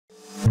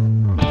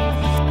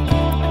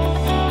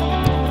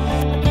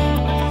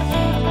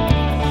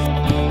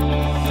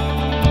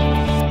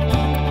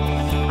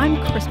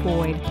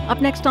Up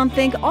next on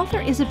Think,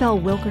 author Isabel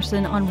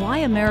Wilkerson on why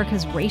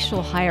America's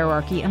racial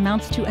hierarchy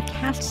amounts to a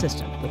caste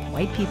system, with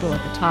white people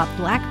at the top,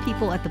 black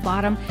people at the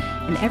bottom,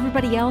 and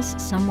everybody else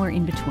somewhere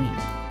in between.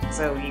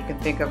 So you can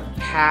think of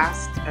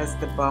caste as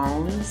the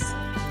bones,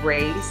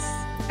 race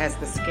as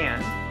the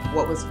skin.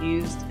 What was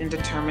used in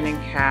determining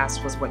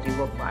caste was what you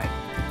look like.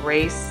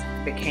 Race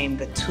became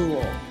the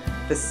tool,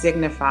 the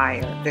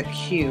signifier, the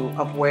cue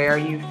of where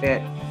you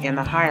fit in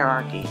the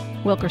hierarchy.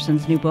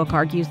 Wilkerson's new book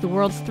argues the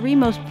world's three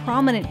most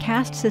prominent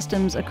caste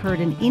systems occurred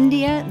in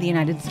India, the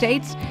United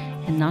States,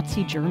 and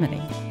Nazi Germany.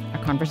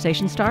 Our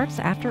conversation starts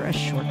after a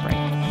short break.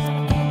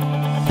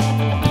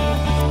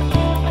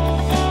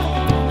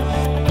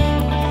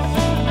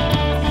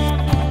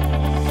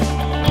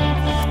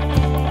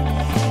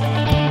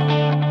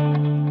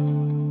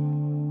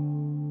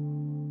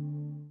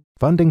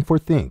 Funding for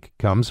Think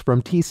comes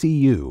from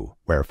TCU,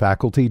 where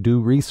faculty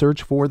do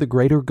research for the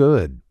greater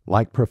good,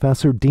 like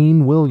Professor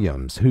Dean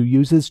Williams, who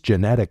uses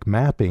genetic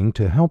mapping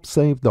to help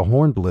save the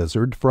horned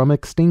lizard from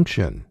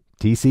extinction.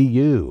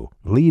 TCU,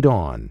 lead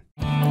on.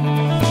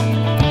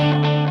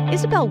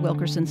 Isabel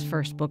Wilkerson's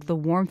first book, The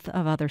Warmth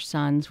of Other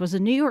Suns, was a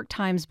New York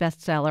Times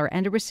bestseller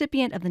and a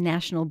recipient of the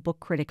National Book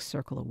Critics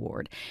Circle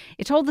Award.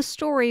 It told the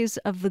stories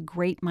of the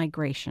Great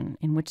Migration,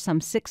 in which some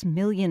 6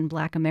 million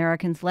Black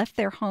Americans left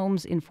their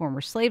homes in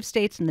former slave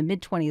states in the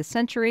mid-20th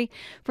century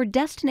for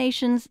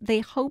destinations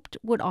they hoped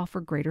would offer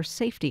greater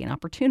safety and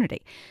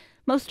opportunity.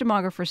 Most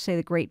demographers say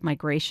the Great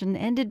Migration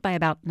ended by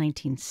about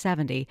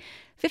 1970.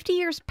 50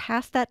 years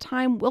past that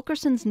time,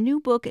 Wilkerson's new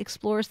book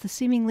explores the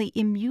seemingly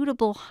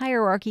immutable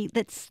hierarchy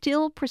that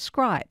still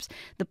prescribes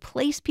the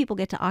place people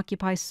get to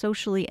occupy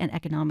socially and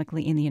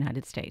economically in the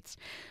United States.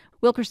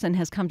 Wilkerson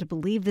has come to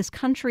believe this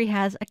country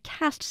has a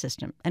caste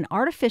system, an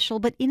artificial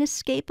but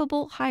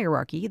inescapable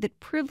hierarchy that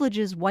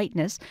privileges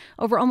whiteness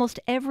over almost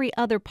every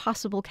other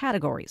possible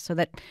category, so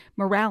that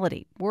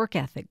morality, work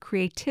ethic,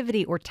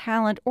 creativity, or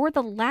talent, or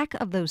the lack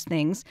of those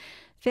things,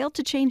 fail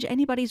to change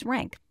anybody's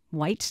rank.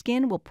 White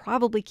skin will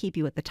probably keep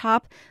you at the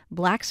top.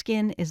 Black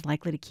skin is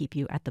likely to keep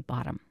you at the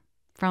bottom.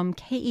 From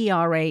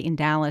KERA in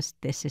Dallas,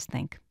 this is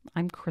Think.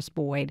 I'm Chris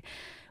Boyd.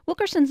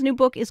 Wilkerson's new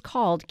book is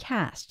called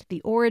Caste,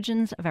 The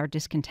Origins of Our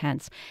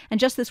Discontents, and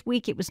just this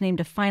week it was named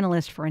a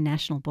finalist for a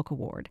National Book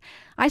Award.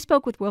 I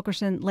spoke with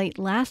Wilkerson late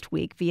last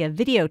week via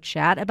video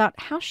chat about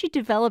how she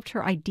developed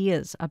her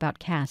ideas about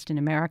caste in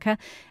America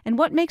and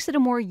what makes it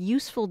a more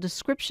useful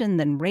description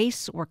than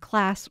race or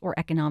class or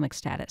economic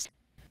status.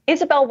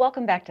 Isabel,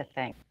 welcome back to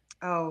Think.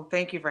 Oh,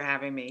 thank you for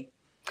having me.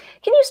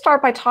 Can you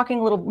start by talking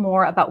a little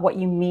more about what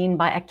you mean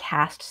by a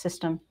caste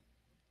system?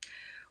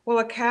 Well,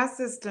 a caste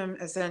system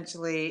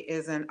essentially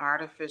is an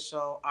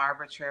artificial,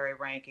 arbitrary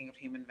ranking of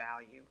human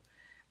value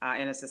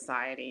in a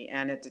society,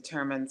 and it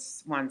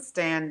determines one's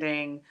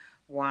standing,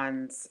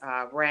 one's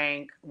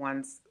rank,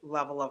 one's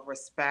level of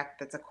respect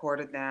that's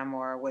accorded them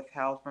or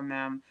withheld from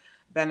them,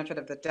 benefit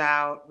of the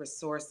doubt,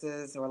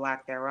 resources or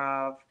lack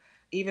thereof,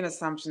 even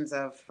assumptions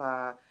of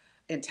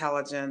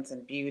intelligence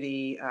and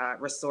beauty,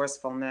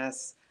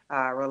 resourcefulness,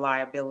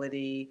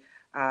 reliability,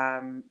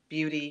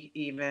 beauty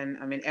even.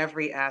 I mean,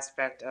 every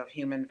aspect of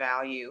human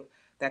value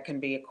that can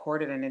be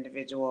accorded an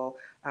individual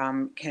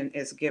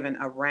is given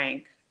a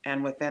rank,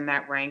 and within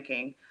that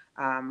ranking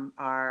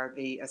are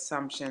the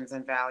assumptions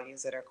and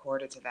values that are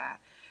accorded to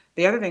that.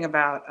 The other thing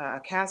about a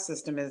caste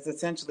system is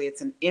essentially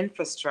it's an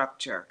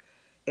infrastructure.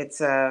 It's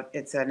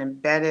an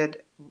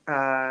embedded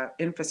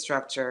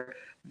infrastructure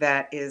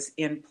that is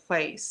in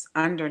place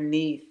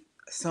underneath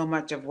so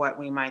much of what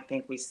we might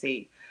think we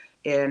see.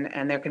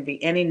 And there can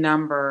be any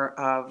number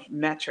of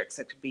metrics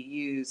that could be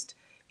used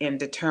in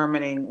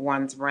determining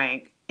one's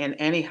rank in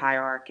any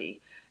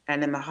hierarchy.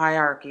 And in the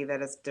hierarchy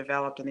that is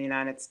developed in the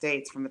United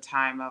States from the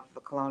time of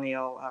the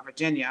colonial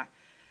Virginia,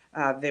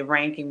 the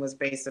ranking was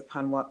based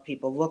upon what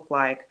people look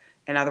like.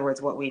 In other words,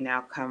 what we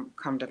now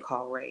come to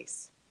call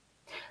race.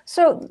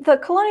 So the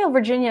colonial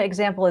Virginia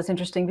example is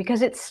interesting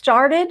because it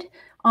started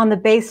on the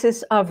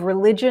basis of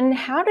religion.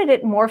 How did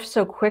it morph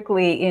so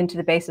quickly into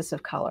the basis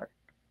of color?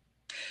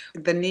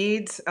 The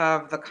needs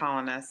of the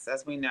colonists,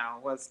 as we know,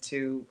 were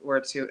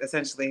to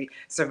essentially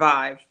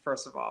survive,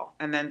 first of all,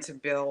 and then to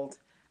build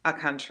a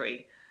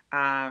country.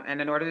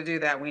 And in order to do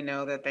that, we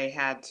know that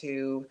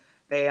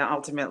they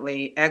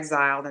ultimately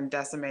exiled and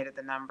decimated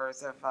the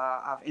numbers of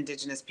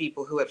indigenous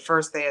people who at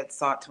first they had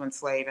sought to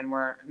enslave and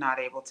were not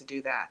able to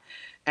do that.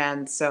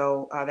 And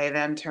so they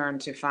then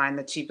turned to find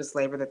the cheapest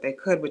labor that they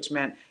could, which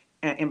meant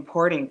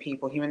importing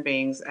people, human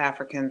beings,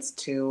 Africans,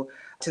 to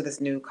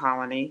this new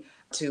colony,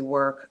 to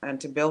work and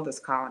to build this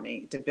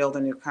colony, to build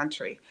a new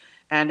country.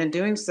 And in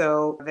doing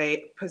so,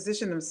 they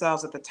positioned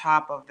themselves at the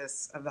top of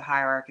the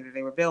hierarchy that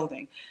they were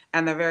building.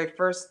 And the very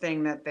first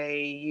thing that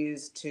they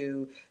used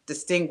to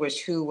distinguish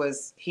who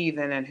was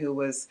heathen and who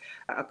was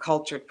a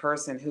cultured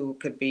person who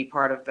could be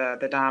part of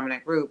the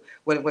dominant group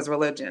was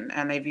religion.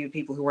 And they viewed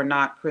people who were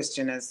not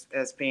Christian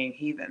as being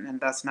heathen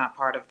and thus not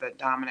part of the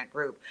dominant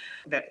group.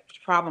 The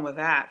problem with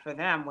that for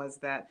them was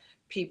that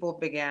people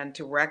began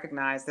to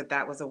recognize that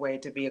that was a way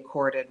to be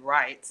accorded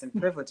rights and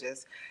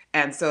privileges.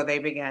 And so they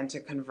began to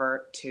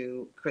convert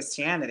to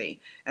Christianity.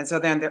 And so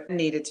then there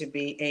needed to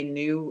be a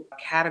new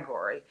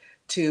category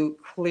to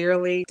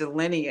clearly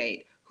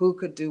delineate who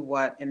could do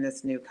what in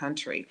this new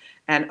country.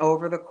 And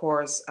over the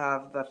course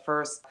of the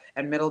first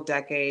and middle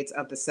decades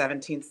of the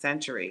 17th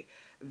century,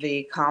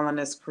 the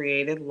colonists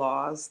created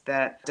laws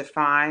that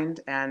defined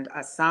and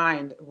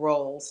assigned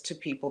roles to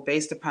people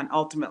based upon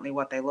ultimately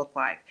what they look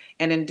like.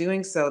 And in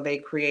doing so, they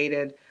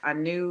created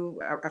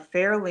a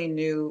fairly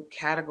new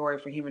category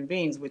for human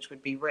beings, which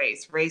would be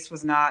race. Race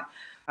was not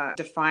a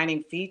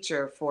defining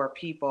feature for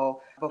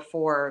people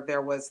before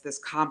there was this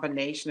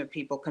combination of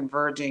people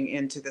converging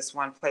into this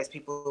one place,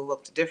 people who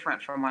looked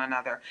different from one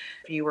another.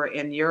 If you were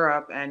in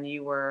Europe and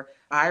you were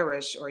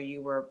Irish or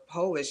you were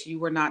Polish, you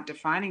were not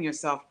defining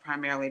yourself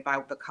primarily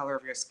by the color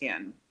of your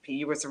skin.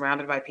 You were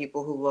surrounded by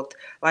people who looked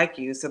like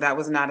you, so that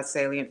was not a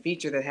salient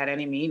feature that had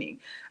any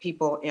meaning.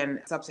 People in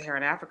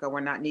sub-Saharan Africa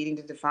were not needing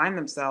to define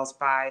themselves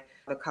by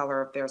the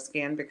color of their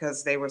skin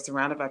because they were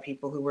surrounded by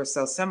people who were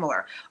so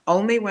similar.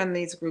 Only when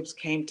these groups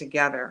came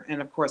together,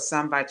 and of course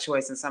some by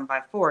choice and some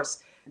by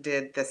force,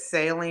 did the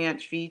salient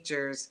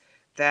features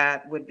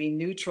that would be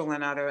neutral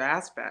in other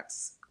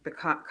aspects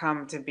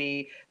come to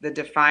be the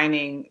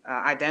defining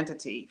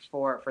identity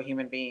for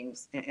human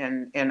beings.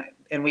 And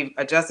we've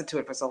adjusted to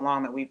it for so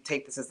long that we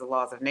take this as the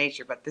laws of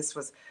nature, but this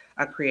was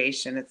a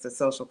creation. It's a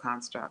social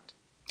construct.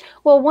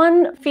 Well,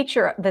 one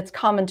feature that's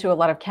common to a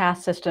lot of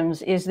caste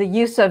systems is the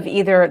use of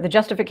either the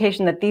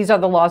justification that these are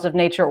the laws of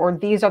nature or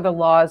these are the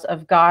laws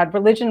of God.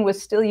 Religion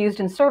was still used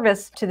in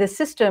service to the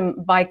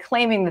system by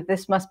claiming that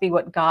this must be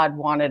what God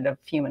wanted of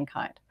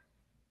humankind.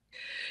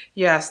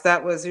 Yes,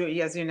 that was,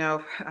 as you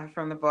know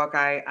from the book,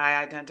 I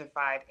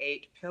identified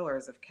 8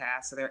 pillars of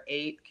caste. So there are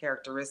 8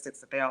 characteristics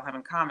that they all have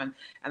in common.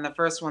 And the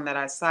first one that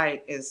I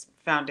cite is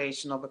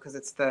foundational because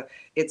it's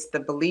the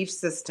belief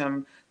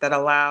system that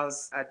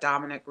allows a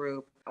dominant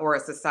group or a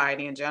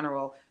society in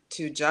general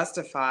to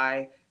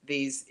justify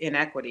these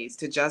inequities,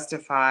 to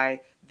justify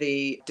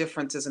the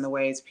differences in the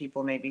ways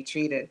people may be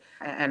treated,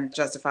 and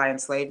justify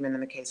enslavement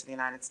in the case of the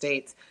United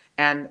States.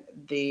 And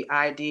the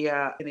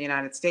idea in the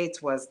United States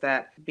was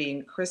that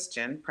being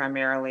Christian,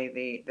 primarily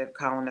the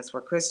colonists were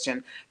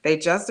Christian, they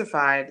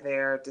justified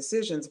their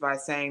decisions by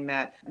saying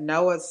that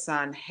Noah's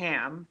son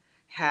Ham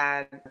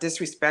had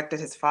disrespected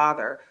his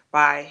father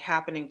by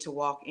happening to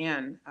walk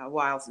in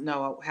while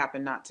Noah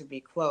happened not to be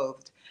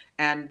clothed,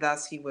 and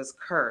thus he was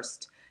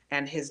cursed.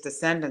 And his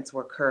descendants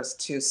were cursed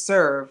to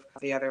serve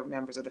the other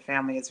members of the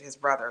family as his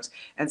brothers.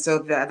 And so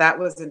that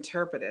was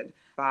interpreted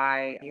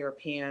by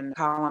European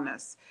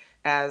colonists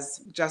as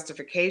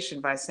justification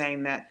by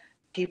saying that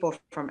people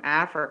from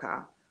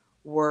Africa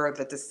were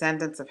the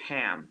descendants of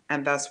Ham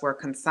and thus were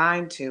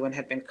consigned to and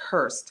had been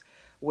cursed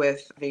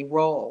with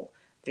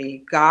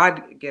the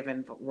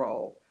God-given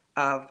role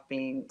of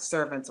being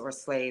servants or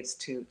slaves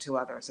to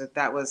others.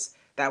 That was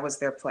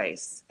their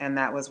place, and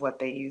that was what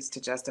they used to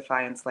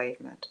justify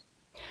enslavement.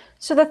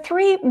 So the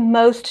 3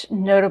 most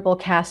notable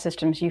caste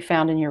systems you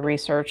found in your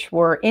research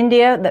were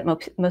India, that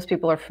most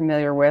people are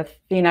familiar with,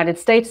 the United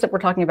States that we're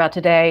talking about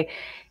today,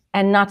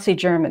 and Nazi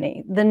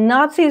Germany. The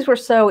Nazis were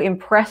so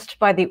impressed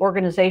by the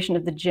organization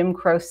of the Jim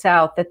Crow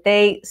South that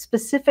they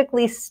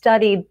specifically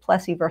studied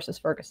Plessy versus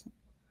Ferguson.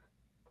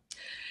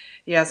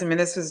 Yes, I mean,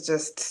 this was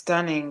just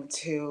stunning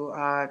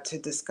to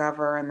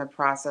discover in the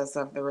process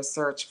of the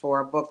research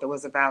for a book that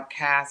was about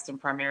caste and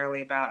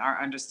primarily about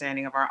our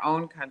understanding of our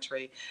own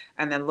country,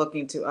 and then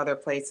looking to other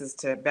places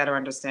to better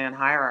understand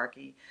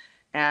hierarchy.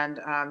 And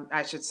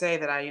I should say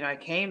that I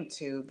came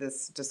to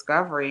this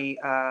discovery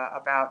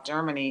about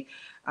Germany.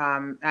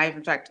 I,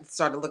 in fact,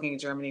 started looking at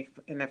Germany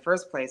in the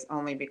first place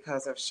only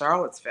because of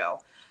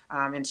Charlottesville.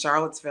 In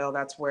Charlottesville,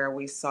 that's where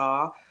we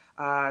saw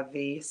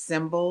the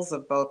symbols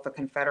of both the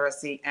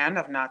Confederacy and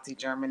of Nazi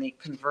Germany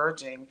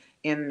converging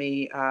in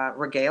the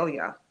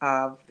regalia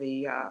of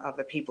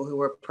the people who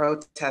were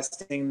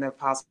protesting the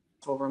possible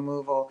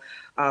removal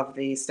of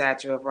the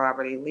statue of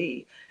Robert E.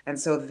 Lee. And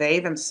so they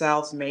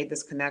themselves made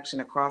this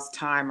connection across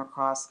time,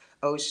 across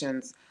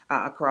oceans,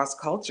 across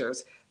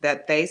cultures,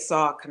 that they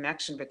saw a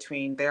connection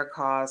between their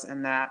cause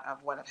and that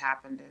of what had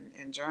happened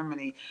in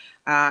Germany.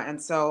 And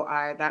so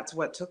that's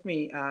what took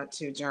me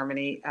to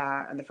Germany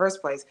in the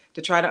first place,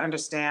 to try to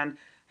understand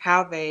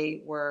how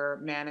they were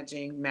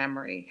managing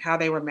memory, how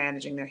they were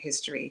managing their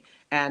history,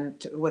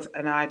 and with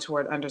an eye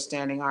toward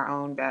understanding our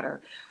own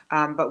better.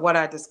 But what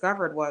I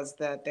discovered was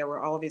that there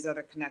were all of these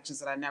other connections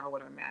that I never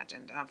would have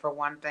imagined. For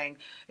one thing,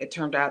 it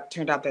turned out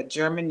that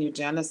German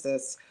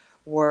eugenicists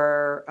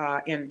were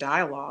in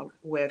dialogue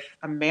with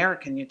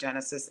American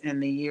eugenicists in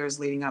the years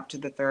leading up to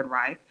the Third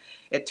Reich.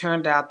 It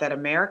turned out that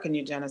American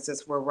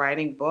eugenicists were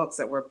writing books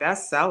that were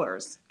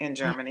bestsellers in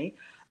Germany.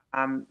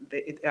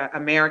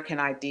 American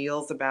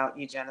ideals about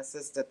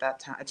eugenicists at that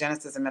time,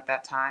 eugenicism at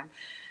that time.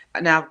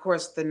 Now, of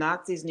course, the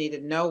Nazis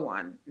needed no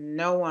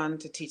one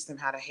to teach them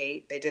how to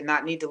hate. They did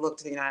not need to look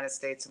to the United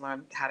States to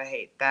learn how to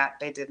hate. That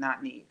they did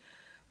not need.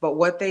 But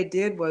what they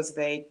did was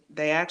they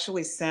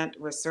actually sent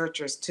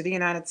researchers to the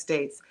United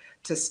States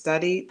to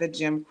study the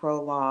Jim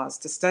Crow laws,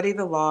 to study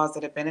the laws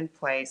that have been in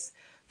place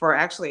for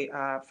actually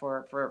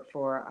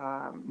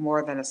for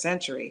more than a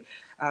century.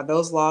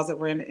 Those laws that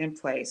were in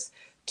place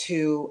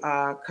to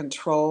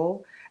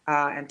control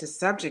and to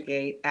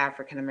subjugate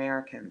African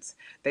Americans.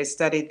 They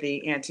studied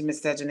the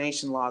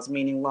anti-miscegenation laws,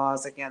 meaning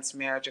laws against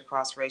marriage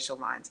across racial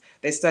lines.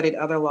 They studied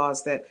other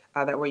laws that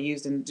were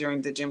used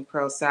during the Jim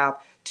Crow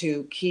South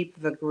to keep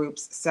the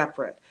groups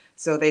separate.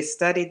 So they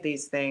studied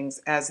these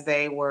things as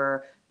they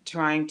were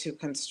trying to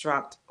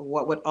construct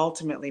what would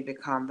ultimately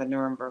become the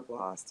Nuremberg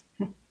laws.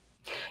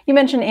 You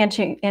mentioned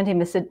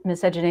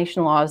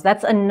anti-miscegenation laws.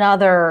 That's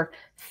another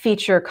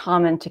feature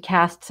common to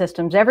caste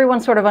systems. Everyone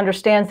sort of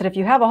understands that if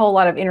you have a whole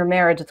lot of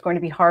intermarriage, it's going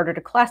to be harder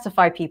to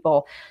classify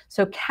people.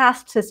 So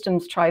caste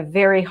systems try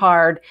very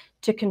hard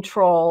to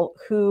control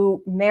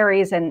who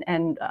marries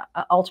and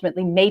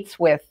ultimately mates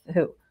with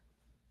who.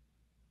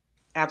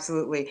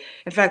 Absolutely.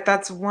 In fact,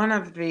 that's one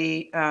of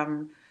the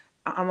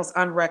almost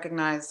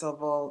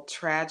unrecognizable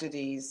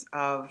tragedies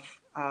of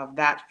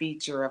that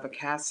feature of a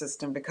caste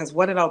system, because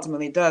what it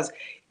ultimately does,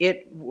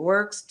 it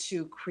works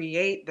to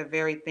create the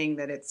very thing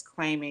that it's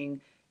claiming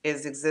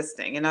is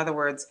existing. In other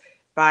words,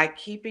 by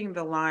keeping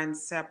the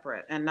lines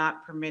separate and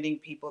not permitting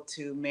people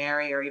to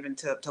marry or even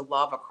to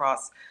love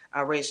across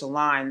racial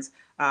lines,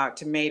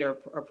 to mate or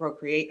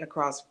procreate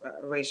across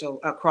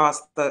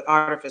across the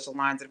artificial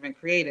lines that have been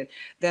created,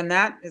 then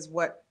that is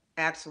what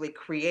actually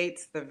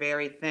creates the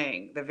very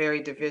thing, the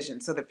very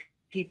division. So that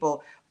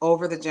people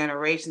over the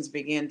generations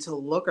begin to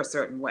look a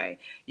certain way.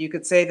 You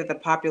could say that the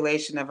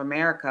population of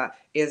America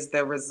is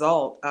the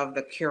result of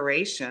the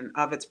curation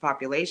of its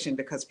population,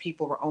 because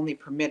people were only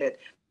permitted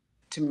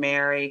to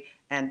marry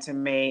and to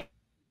mate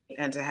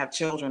and to have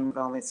children with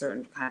only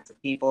certain kinds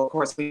of people. Of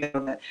course, we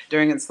know that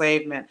during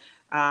enslavement,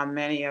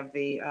 many of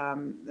the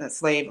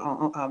slave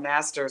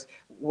masters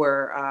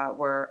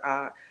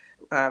were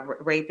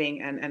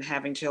raping and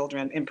having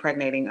children,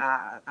 impregnating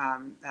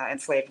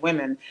enslaved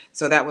women.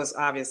 So that was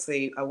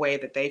obviously a way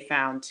that they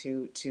found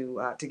to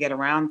get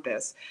around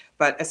this.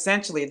 But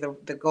essentially,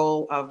 the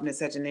goal of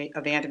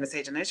the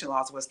anti-miscegenation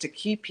laws was to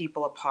keep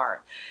people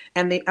apart.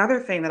 And the other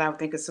thing that I would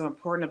think is so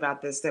important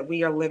about this, that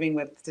we are living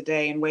with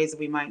today in ways that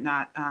we might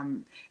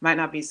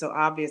not be so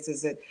obvious,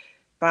 is that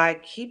by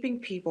keeping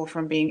people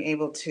from being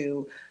able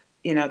to,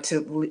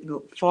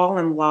 to fall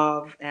in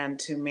love and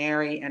to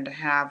marry and to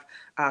have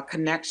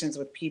connections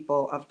with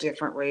people of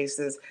different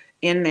races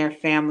in their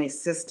family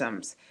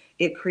systems,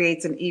 it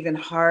creates an even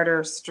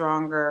harder,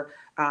 stronger,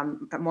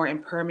 more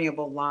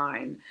impermeable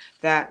line.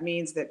 That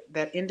means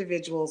that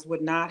individuals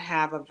would not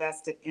have a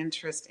vested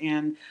interest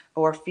in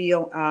or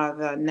feel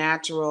the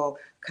natural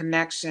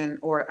connection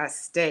or a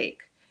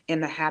stake in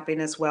the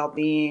happiness,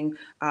 well-being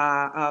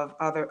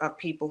of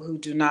people who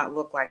do not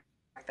look like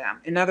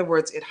them. In other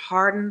words, it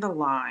hardened the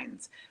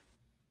lines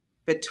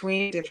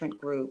between different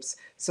groups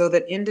so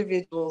that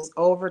individuals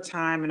over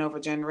time and over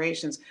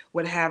generations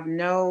would have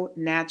no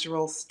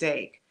natural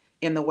stake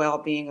in the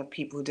well-being of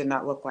people who did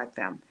not look like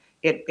them.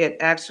 It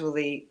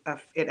actually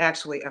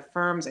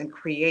affirms and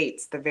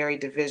creates the very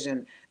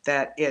division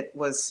that it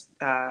was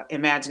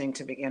imagining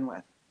to begin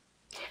with.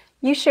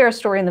 You share a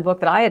story in the book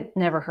that I had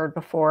never heard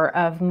before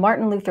of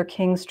Martin Luther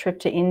King's trip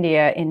to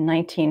India in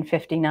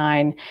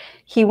 1959.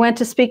 He went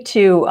to speak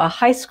to a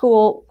high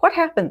school. What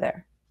happened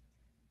there?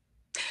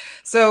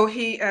 So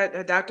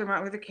Dr.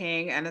 Martin Luther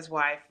King and his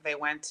wife, they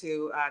went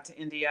to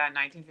India in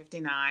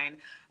 1959.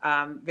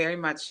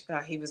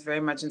 He was very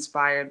much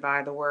inspired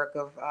by the work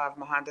of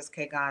Mohandas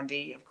K.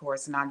 Gandhi, of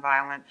course,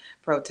 nonviolent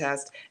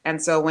protest.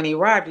 And so when he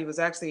arrived, he was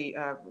actually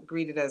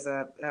greeted as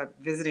a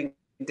visiting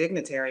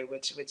dignitary,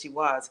 which he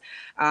was.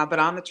 But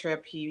on the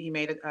trip, he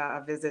made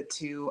a visit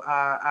to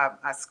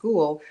a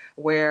school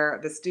where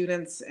the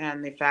students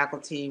and the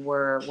faculty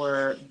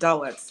were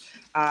Dalits,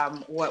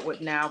 what would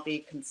now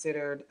be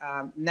considered,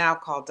 now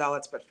called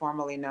Dalits, but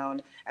formerly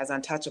known as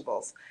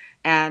untouchables.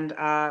 And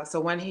so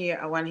when he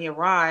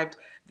arrived,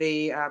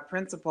 the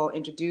principal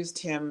introduced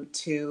him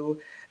to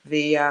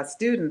the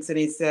students, and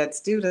he said,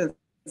 "Students,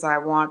 I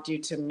want you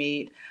to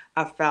meet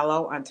a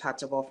fellow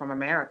untouchable from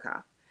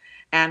America."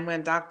 And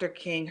when Dr.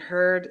 King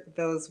heard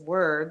those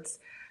words,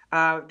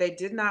 they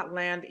did not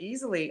land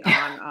easily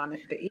on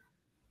the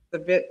a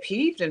bit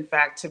peeved, in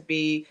fact, to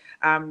be,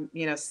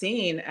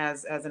 seen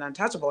as an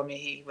untouchable. I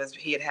mean,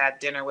 he had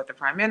dinner with the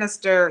prime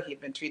minister.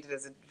 He'd been treated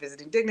as a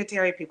visiting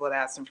dignitary. People had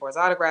asked him for his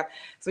autograph.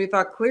 So he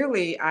thought,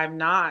 clearly, I'm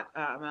not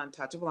I'm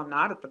untouchable. I'm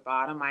not at the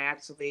bottom. I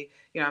actually,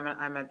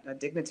 I'm a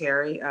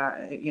dignitary,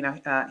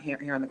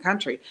 here in the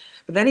country.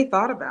 But then he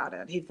thought about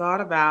it. He thought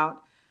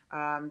about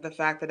the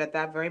fact that at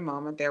that very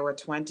moment there were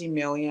 20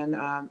 million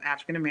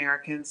African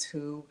Americans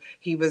who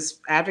he was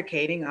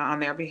advocating on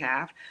their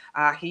behalf.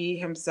 He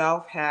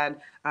himself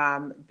had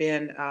had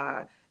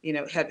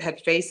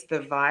faced the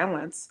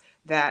violence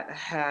that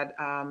had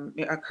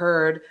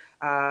occurred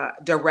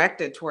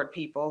directed toward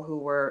people who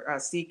were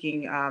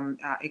seeking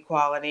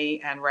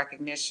equality and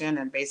recognition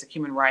and basic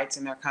human rights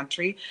in their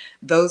country.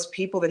 Those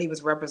people that he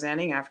was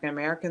representing, African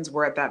Americans,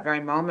 were at that very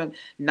moment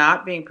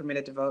not being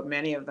permitted to vote.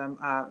 Many of them,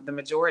 the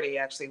majority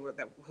actually,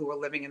 who were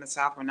living in the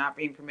South, were not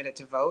being permitted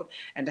to vote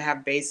and to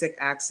have basic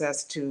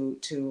access to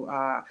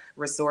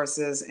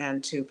resources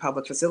and to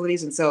public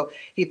facilities. And so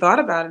he thought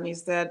about it and he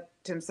said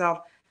to himself,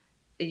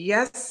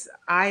 yes,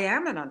 I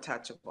am an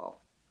untouchable.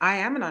 I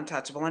am an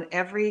untouchable, and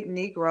every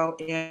Negro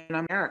in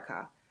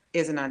America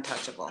is an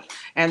untouchable.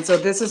 And so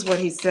this is what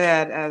he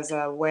said as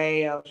a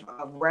way of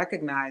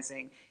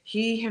recognizing.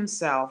 He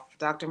himself,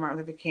 Dr. Martin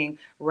Luther King,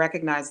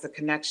 recognized the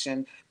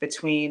connection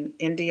between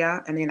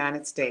India and the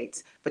United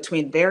States,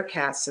 between their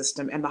caste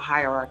system and the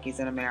hierarchies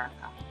in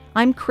America.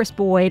 I'm Chris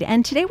Boyd,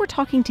 and today we're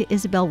talking to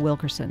Isabel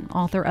Wilkerson,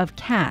 author of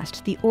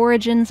Caste, The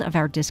Origins of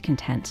Our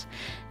Discontents,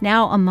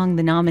 now among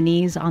the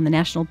nominees on the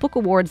National Book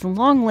Awards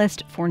long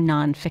list for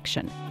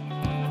nonfiction.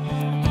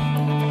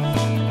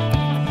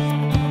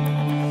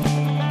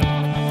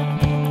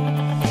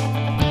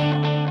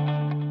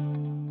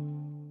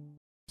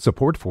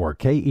 Support for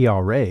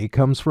KERA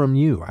comes from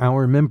you,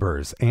 our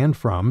members, and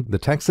from the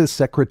Texas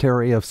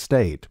Secretary of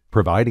State,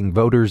 providing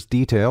voters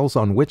details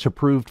on which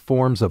approved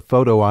forms of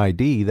photo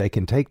ID they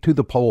can take to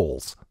the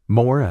polls.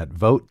 More at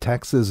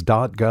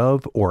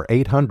votetexas.gov or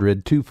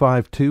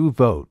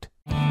 800-252-VOTE.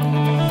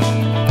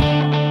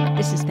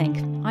 This is Think.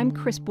 I'm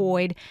Chris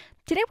Boyd.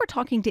 Today we're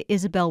talking to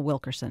Isabel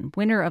Wilkerson,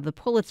 winner of the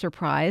Pulitzer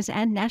Prize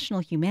and National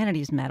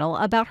Humanities Medal,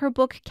 about her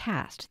book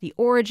Caste, The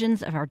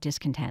Origins of Our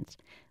Discontents.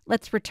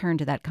 Let's return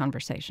to that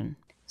conversation.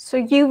 So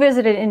you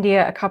visited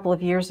India a couple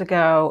of years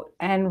ago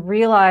and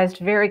realized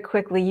very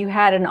quickly you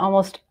had an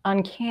almost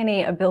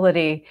uncanny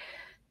ability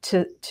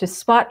to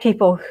spot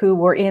people who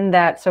were in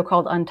that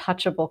so-called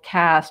untouchable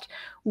caste.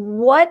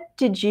 What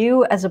did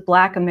you, as a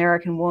Black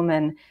American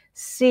woman,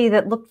 see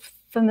that looked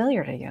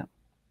familiar to you?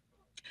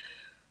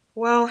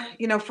 Well,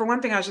 for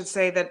one thing, I should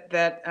say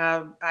that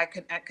I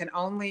can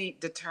only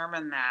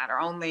determine that, or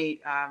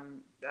only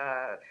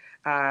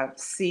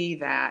see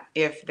that,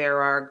 if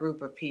there are a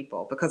group of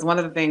people. Because one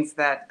of the things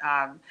that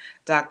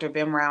Dr.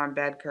 Bhimrao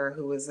Ambedkar,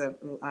 who was a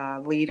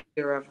leader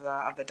of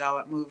the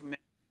Dalit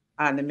movement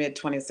in the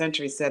mid-20th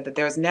century, said that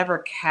there's never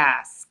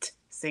caste,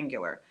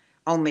 singular,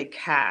 only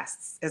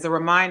castes, as a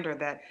reminder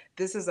that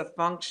this is a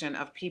function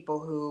of people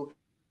who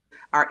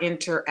are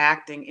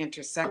interacting,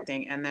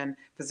 intersecting, and then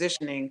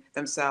positioning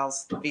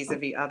themselves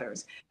vis-a-vis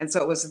others. And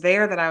so it was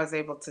there that I was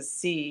able to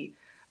see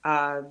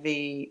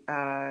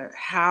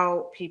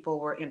how people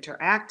were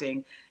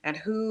interacting and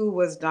who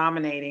was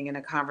dominating in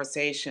a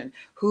conversation,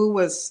 who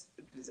was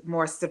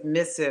more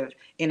submissive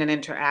in an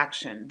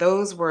interaction.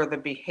 Those were the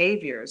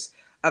behaviors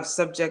of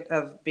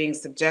being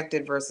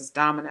subjected versus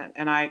dominant.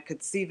 And I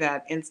could see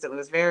that instantly. It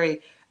was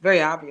very,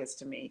 very obvious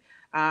to me.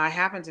 I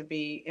happened to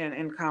be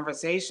in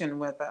conversation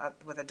with a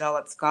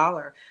Dalit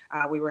scholar.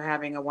 We were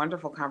having a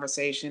wonderful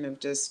conversation of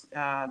just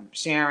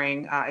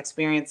sharing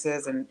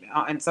experiences, and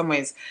in some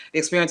ways, the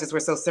experiences were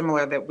so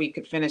similar that we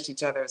could finish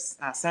each other's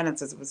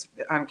sentences. It was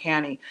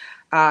uncanny.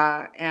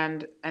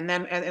 And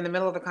then in the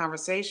middle of the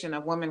conversation,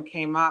 a woman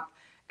came up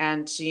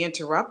and she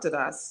interrupted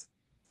us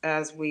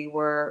as we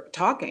were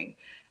talking.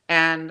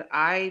 And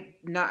I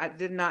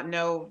did not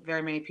know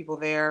very many people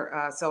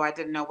there, so I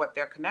didn't know what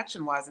their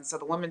connection was. And so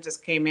the woman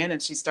just came in and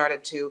she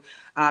started to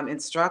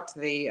instruct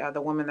the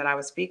woman that I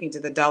was speaking to,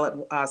 the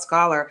Dalit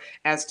scholar,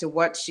 as to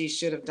what she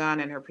should have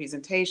done in her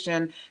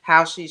presentation,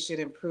 how she should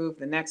improve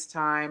the next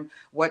time,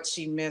 what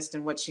she missed,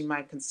 and what she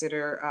might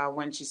consider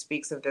when she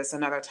speaks of this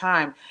another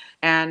time.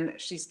 And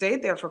she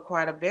stayed there for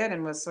quite a bit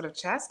and was sort of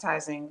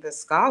chastising this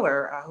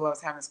scholar who I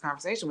was having this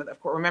conversation with. Of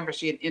course, remember,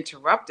 she had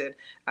interrupted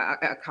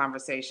a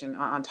conversation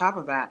on top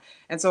of that.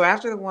 And so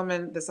after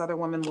this other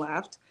woman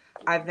left,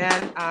 I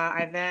then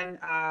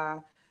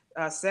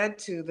said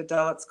to the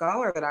Dalit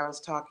scholar that I was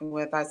talking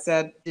with, I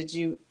said,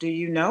 do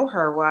you know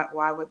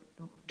her?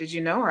 Did you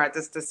know her? I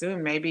just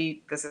assumed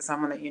maybe this is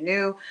someone that you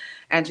knew.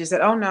 And she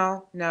said, oh,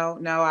 no,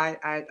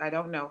 I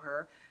don't know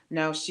her.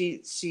 No,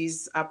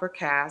 she's upper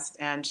caste,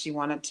 and she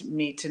wanted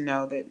me to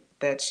know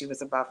that she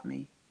was above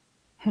me.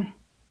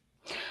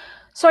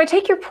 So I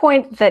take your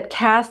point that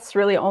castes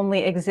really only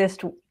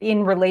exist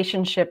in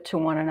relationship to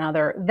one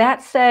another.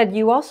 That said,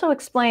 you also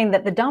explain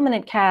that the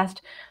dominant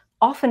caste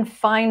often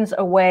finds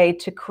a way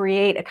to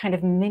create a kind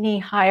of mini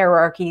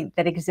hierarchy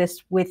that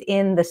exists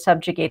within the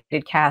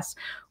subjugated caste.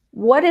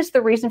 What is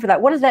the reason for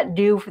that? What does that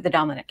do for the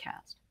dominant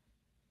caste?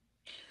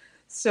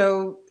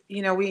 So,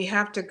 we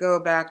have to go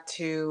back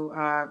to,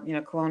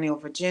 colonial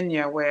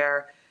Virginia,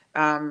 where,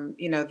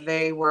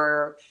 they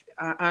were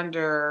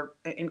under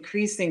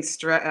increasing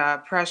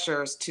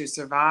pressures to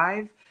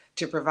survive,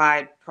 to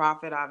provide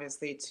profit,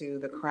 obviously, to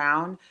the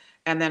crown,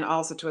 and then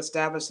also to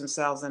establish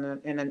themselves in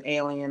an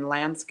alien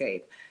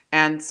landscape.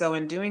 And so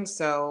in doing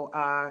so,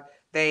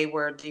 They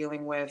were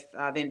dealing with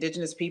the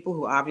indigenous people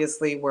who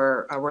obviously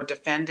were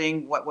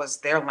defending what was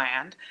their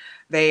land.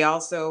 They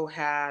also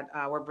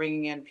were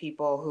bringing in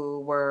people who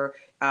were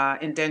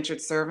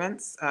indentured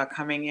servants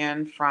coming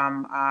in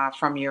from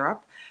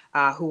Europe,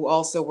 who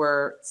also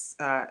were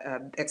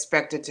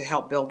expected to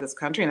help build this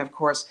country. And of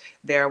course,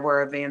 there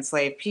were the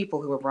enslaved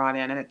people who were brought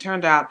in. And it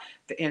turned out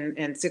that in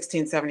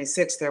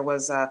 1676 there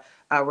was a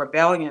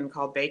rebellion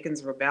called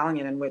Bacon's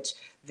Rebellion, in which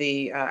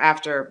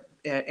after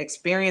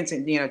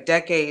experiencing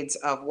decades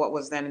of what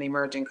was then an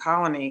emerging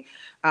colony,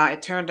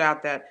 it turned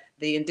out that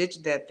the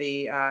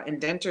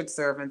indentured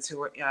servants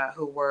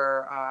who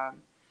were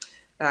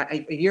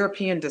a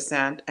European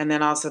descent, and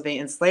then also the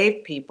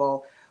enslaved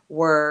people,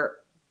 were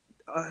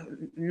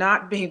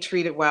not being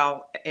treated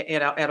well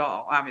at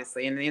all,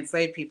 obviously. And the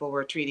enslaved people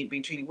were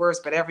being treated worse,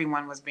 but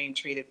everyone was being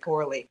treated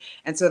poorly.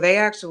 And so they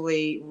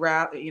actually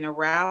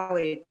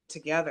rallied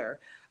together,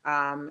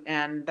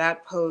 and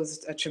that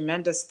posed a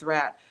tremendous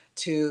threat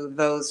to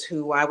those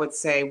who I would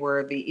say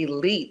were the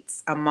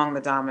elites among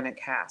the dominant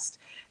caste.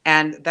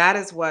 And that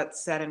is what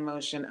set in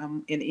motion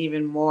an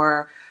even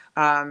more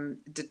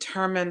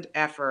determined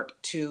effort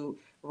to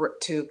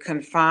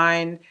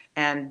confine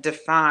and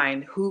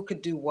define who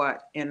could do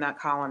what in that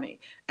colony.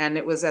 And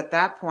it was at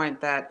that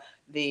point that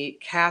the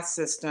caste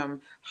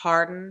system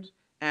hardened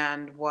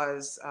and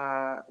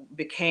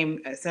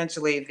became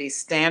essentially the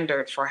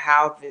standard for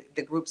how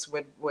the groups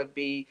would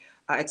be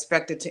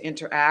expected to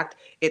interact.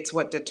 It's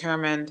what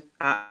determined,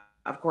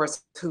 of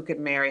course, who could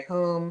marry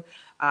whom.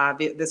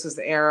 This was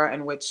the era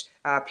in which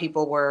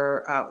people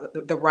were,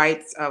 the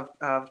rights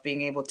of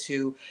being able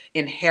to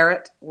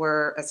inherit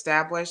were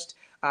established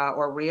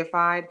or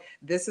reified.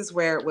 This is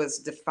where it was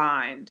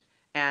defined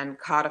and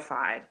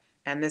codified.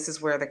 And this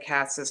is where the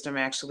caste system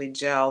actually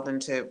gelled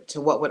into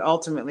what would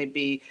ultimately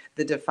be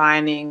the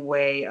defining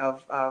way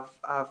of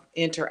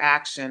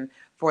interaction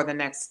for the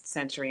next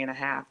century and a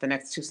half, the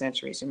next 2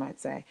 centuries, you might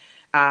say.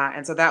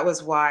 And so that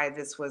was why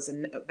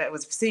that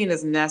was seen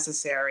as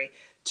necessary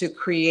to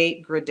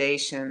create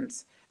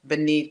gradations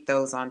beneath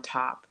those on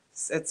top.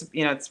 It's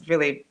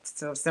really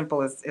so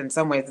simple as, in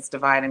some ways, it's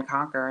divide and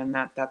conquer, and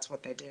that's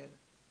what they did.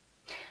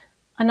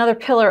 Another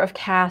pillar of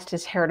caste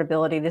is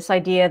heritability, this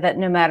idea that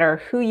no matter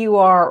who you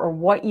are or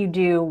what you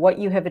do, what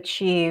you have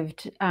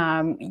achieved,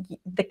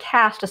 the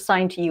caste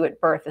assigned to you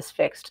at birth is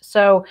fixed.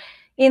 So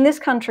in this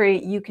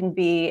country, you can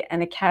be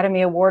an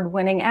Academy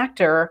Award-winning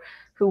actor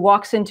who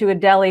walks into a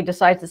deli,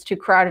 decides it's too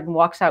crowded, and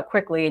walks out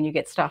quickly, and you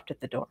get stopped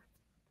at the door.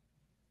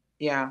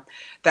 Yeah,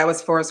 that was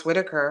Forrest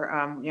Whitaker,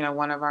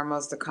 one of our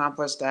most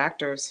accomplished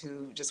actors,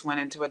 who just went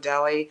into a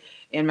deli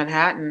in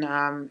Manhattan,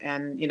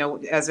 and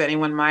as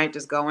anyone might,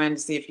 just go in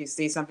to see if you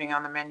see something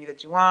on the menu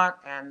that you want,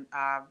 and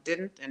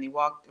didn't, and he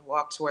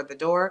walked toward the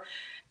door,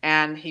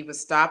 and he was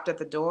stopped at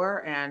the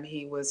door, and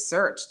he was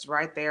searched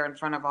right there in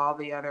front of all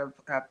the other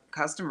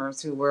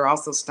customers who were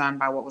also stunned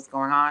by what was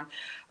going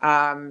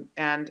on,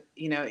 and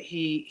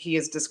he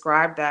has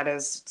described that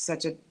as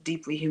such a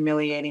deeply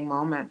humiliating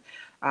moment.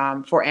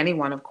 For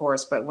anyone, of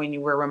course, but when you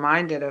were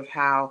reminded of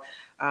how,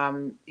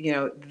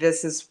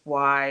 this is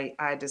why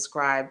I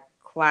describe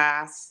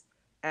class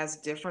as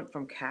different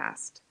from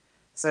caste.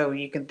 So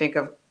you can think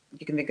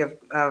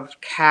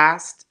of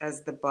caste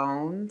as the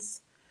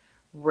bones,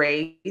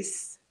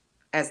 race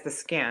as the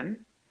skin,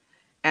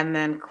 and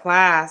then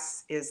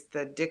class is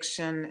the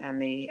diction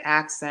and the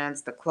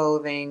accents, the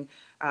clothing,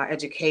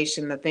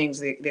 education, the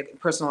things, the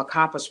personal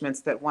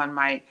accomplishments that one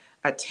might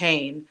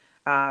attain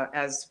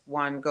as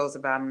one goes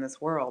about in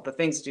this world, the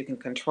things that you can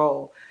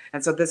control.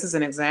 And so this is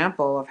an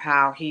example of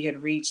how he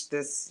had reached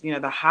this,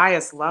 the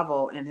highest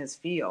level in his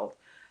field,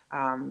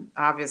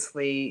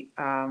 obviously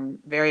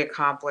very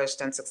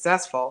accomplished and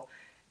successful.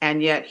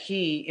 And yet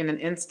he, in an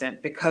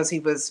instant, because he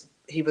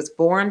was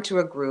born to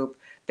a group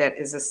that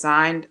is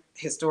assigned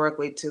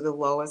historically to the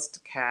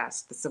lowest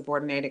caste, the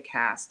subordinated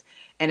caste,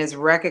 and is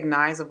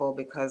recognizable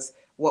because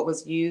what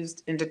was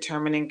used in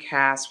determining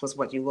caste was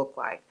what you look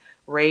like.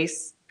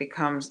 Race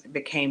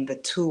became the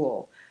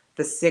tool,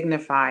 the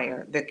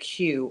signifier, the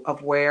cue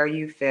of where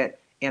you fit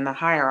in the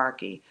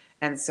hierarchy.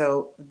 And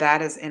so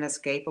that is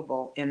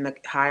inescapable in the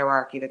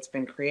hierarchy that's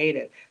been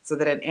created, so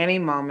that at any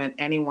moment,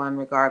 anyone,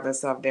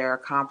 regardless of their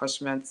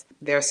accomplishments,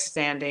 their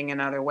standing in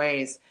other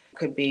ways,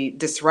 could be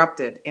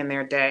disrupted in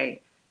their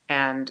day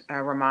and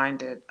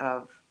reminded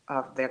of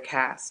their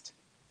caste,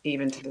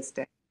 even to this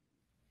day.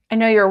 I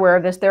know you're aware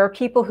of this. There are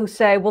people who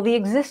say, well, the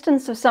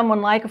existence of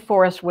someone like a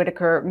Forrest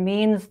Whitaker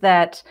means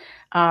that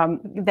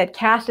that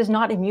caste is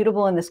not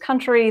immutable in this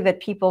country, that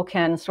people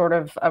can sort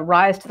of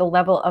rise to the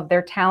level of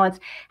their talents.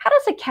 How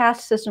does a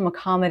caste system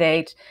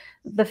accommodate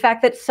the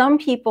fact that some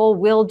people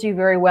will do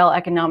very well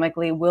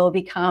economically, will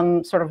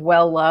become sort of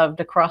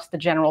well-loved across the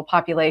general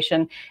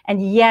population,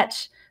 and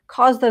yet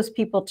cause those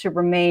people to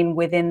remain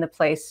within the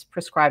place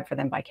prescribed for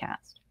them by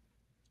caste?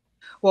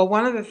 Well,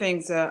 one of the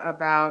things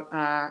about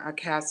a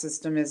caste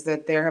system is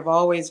that there have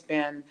always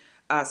been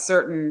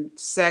certain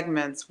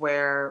segments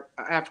where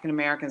African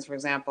Americans, for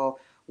example,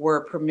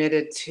 were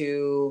permitted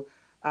to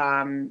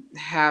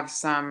have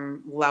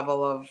some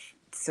level of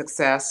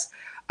success.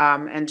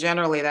 And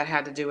generally that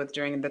had to do with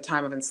during the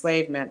time of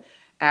enslavement,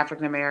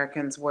 African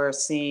Americans were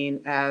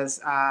seen as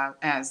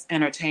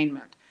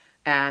entertainment.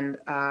 And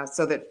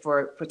so that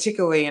for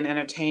particularly in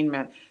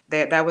entertainment,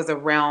 that was a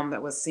realm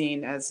that was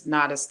seen as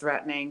not as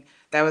threatening.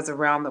 That was a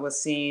realm that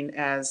was seen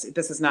as,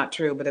 this is not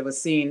true, but it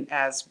was seen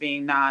as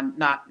being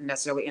not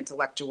necessarily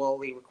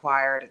intellectually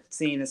required,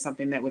 seen as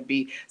something that would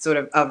be sort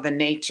of the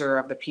nature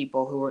of the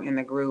people who were in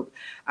the group.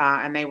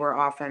 And they were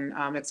often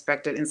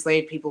expected,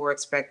 enslaved people were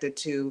expected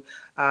to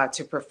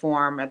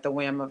perform at the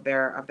whim of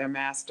their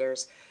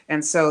masters.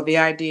 And so the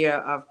idea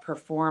of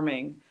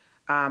performing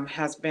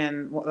has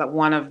been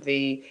one of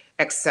the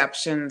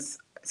exceptions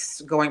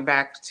going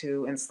back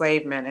to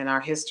enslavement in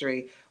our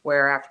history,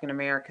 where African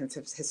Americans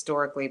have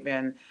historically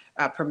been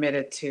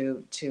permitted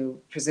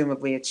to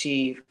presumably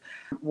achieve.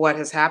 What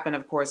has happened,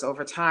 of course,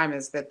 over time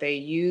is that they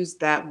used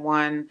that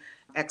one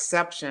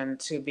exception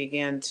to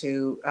begin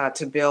to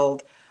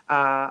build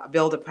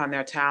upon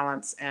their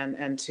talents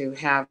and to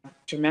have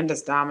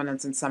tremendous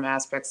dominance in some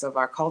aspects of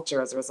our culture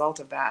as a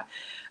result of that.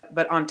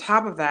 But on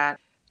top of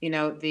that,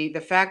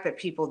 the fact that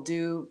people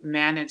do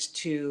manage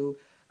to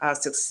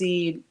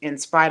succeed in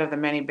spite of the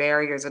many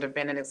barriers that have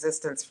been in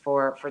existence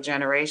for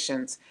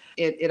generations,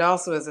 it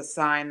also is a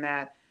sign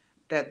that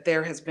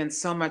there has been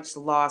so much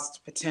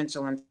lost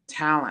potential and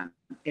talent.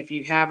 If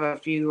you have a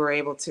few who are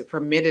able to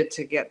permitted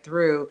to get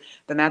through,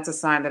 then that's a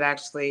sign that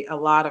actually a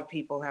lot of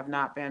people have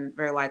not been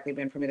very likely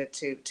been permitted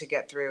to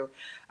get through.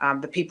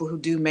 The people who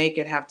do make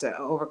it have to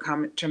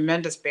overcome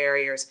tremendous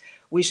barriers.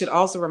 We should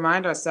also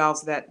remind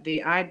ourselves that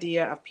the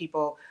idea of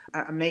people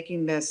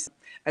making this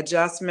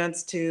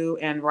adjustments to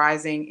and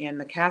rising in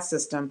the caste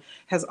system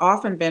has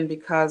often been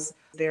because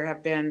there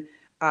have been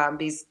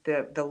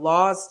the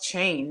laws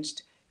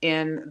changed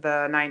in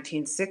the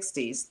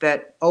 1960s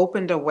that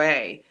opened a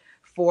way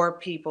for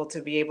people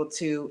to be able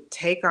to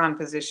take on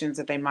positions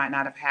that they might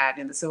not have had.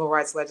 In the civil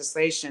rights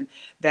legislation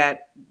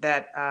that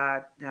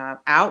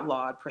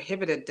outlawed,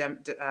 prohibited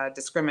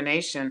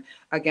discrimination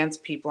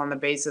against people on the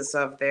basis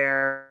of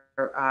their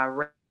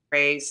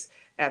race,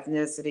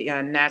 ethnicity,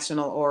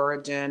 national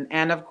origin,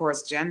 and of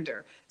course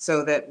gender,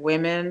 so that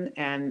women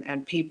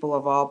and people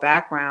of all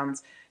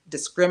backgrounds,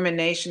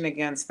 discrimination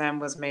against them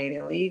was made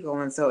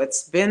illegal. And so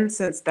it's been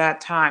since that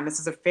time. This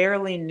is a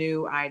fairly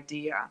new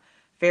idea,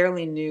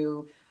 fairly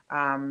new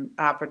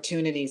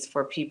opportunities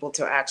for people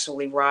to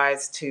actually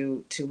rise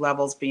to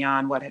levels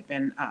beyond what had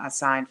been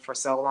assigned for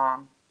so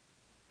long.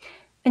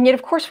 And yet,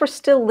 of course, we're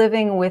still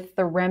living with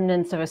the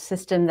remnants of a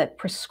system that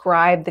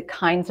prescribed the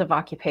kinds of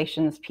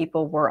occupations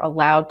people were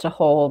allowed to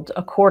hold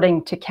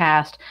according to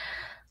caste.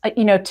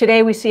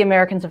 Today we see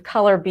Americans of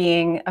color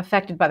being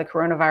affected by the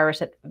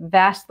coronavirus at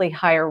vastly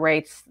higher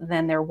rates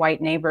than their white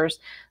neighbors.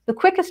 The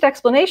quickest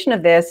explanation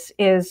of this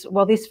is,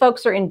 well, these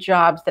folks are in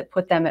jobs that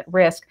put them at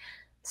risk.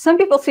 Some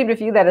people seem to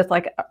view that as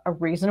like a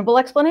reasonable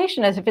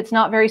explanation, as if it's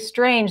not very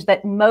strange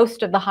that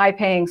most of the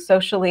high-paying,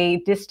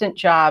 socially distant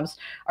jobs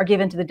are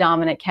given to the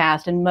dominant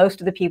caste, and most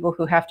of the people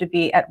who have to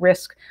be at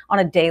risk on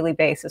a daily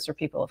basis are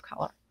people of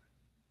color.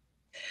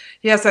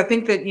 Yes, I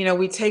think that,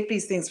 we take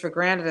these things for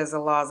granted as the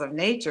laws of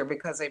nature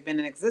because they've been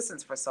in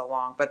existence for so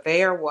long, but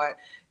they are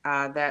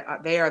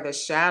they are the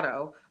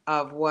shadow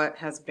of what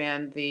has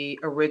been the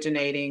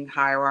originating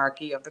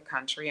hierarchy of the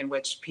country, in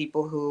which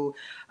people who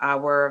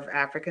were of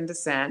African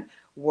descent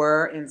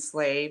were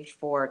enslaved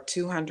for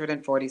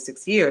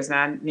 246 years.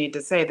 Now, I need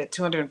to say that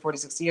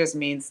 246 years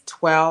means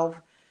 12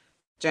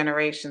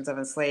 generations of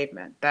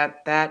enslavement. That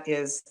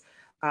is,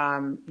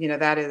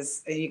 that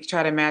is, you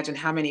try to imagine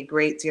how many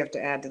greats you have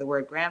to add to the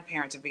word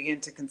grandparent to begin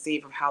to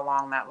conceive of how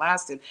long that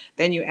lasted.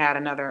 Then you add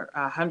another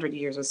 100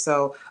 years or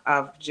so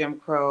of Jim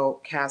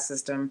Crow caste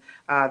system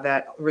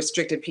that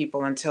restricted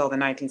people until the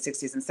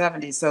 1960s and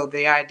 70s. So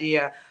the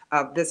idea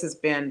of this has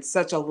been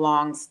such a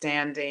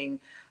long-standing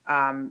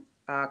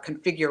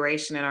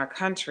configuration in our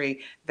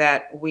country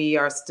that we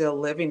are still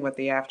living with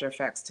the after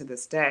effects to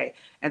this day.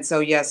 And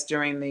so, yes,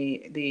 during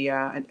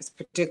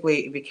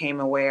particularly became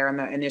aware in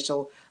the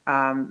initial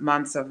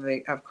months of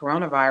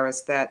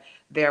coronavirus that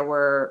there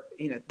were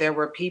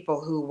people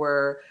who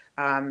were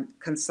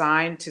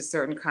consigned to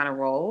certain kind of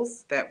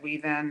roles that we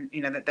then,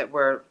 that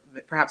were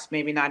perhaps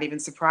maybe not even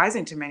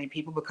surprising to many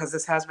people, because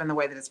this has been the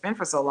way that it's been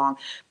for so long.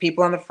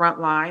 People on the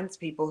front lines,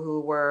 people who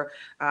were,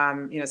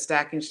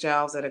 stacking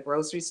shelves at a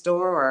grocery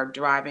store, or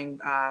driving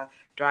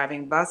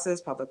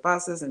buses, public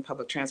buses and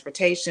public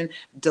transportation,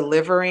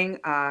 delivering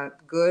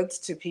goods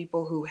to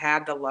people who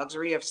had the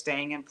luxury of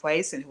staying in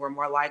place and who were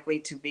more likely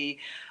to be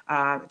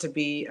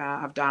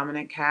of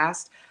dominant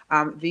caste.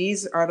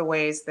 These are the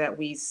ways that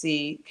we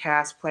see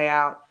caste play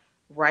out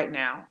right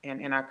now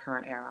in our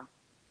current era.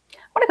 I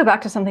want to go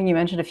back to something you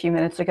mentioned a few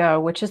minutes ago,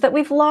 which is that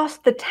we've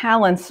lost the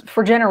talents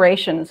for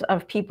generations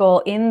of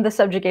people in the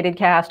subjugated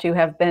caste who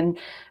have been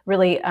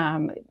really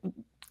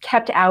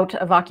kept out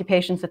of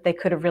occupations that they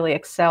could have really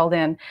excelled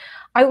in.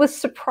 I was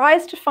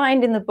surprised to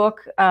find in the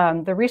book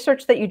the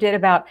research that you did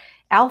about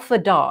alpha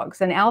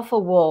dogs and alpha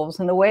wolves,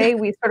 and the way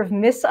we sort of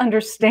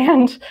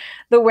misunderstand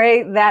the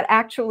way that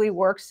actually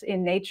works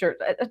in nature.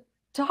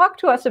 Talk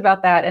to us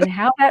about that and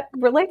how that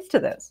relates to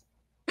this.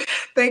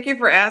 Thank you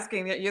for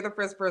asking. You're the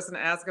first person to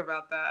ask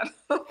about that.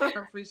 I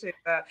appreciate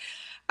that.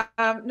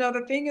 No,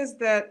 the thing is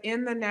that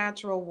in the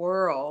natural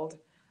world,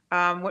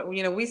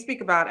 we speak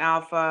about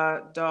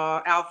alpha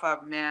dog, alpha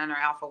men or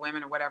alpha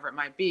women or whatever it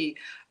might be,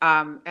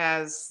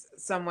 as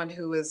someone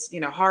who is,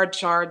 hard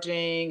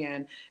charging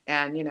and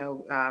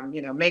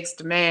makes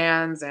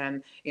demands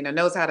and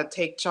knows how to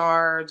take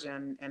charge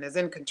and is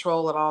in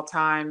control at all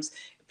times.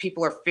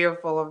 People are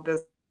fearful of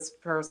this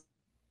person,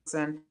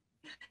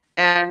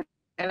 and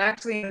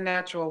actually in the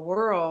natural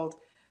world,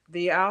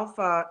 the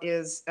alpha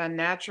is a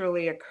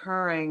naturally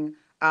occurring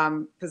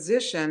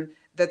position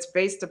that's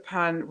based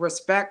upon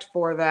respect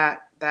for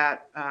that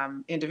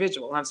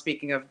individual. I'm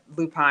speaking of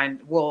lupine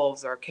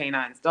wolves or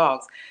canines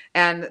dogs,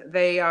 and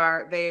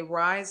they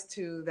rise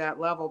to that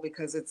level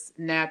because it's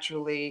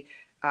naturally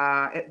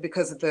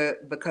because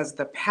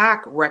the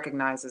pack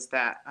recognizes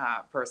that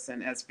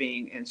person as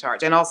being in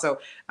charge, and also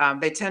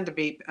they tend to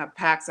be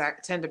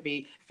tend to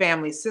be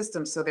family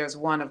systems, so there's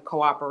one of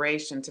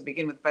cooperation to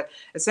begin with. But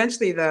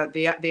essentially,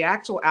 the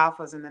actual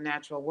alphas in the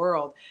natural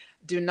world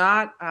do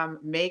not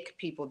make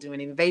people do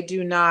anything. They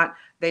do not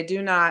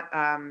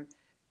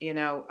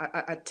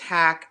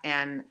attack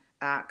and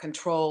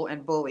control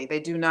and bully. They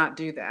do not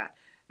do that.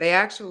 They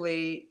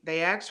actually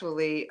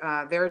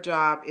their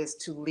job is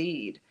to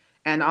lead,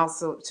 and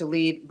also to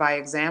lead by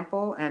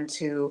example, and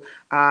to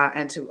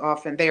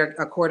often they are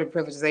accorded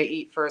privileges. They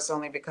eat first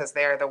only because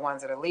they are the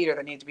ones that are leader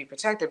that need to be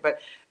protected, but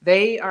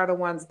they are the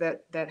ones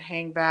that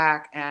hang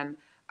back and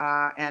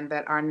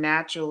that are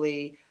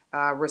naturally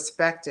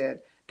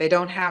respected. They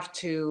don't have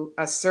to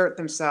assert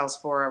themselves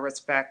for a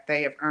respect.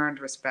 They have earned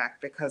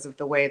respect because of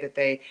the way that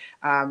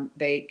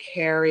they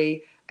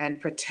carry and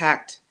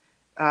protect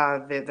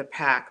the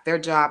pack. Their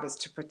job is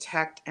to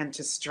protect and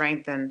to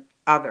strengthen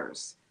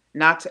others,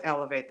 not to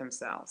elevate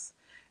themselves.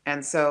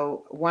 And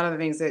so one of the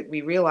things that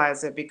we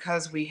realize that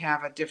because we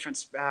have a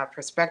different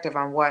perspective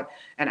on what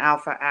an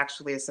alpha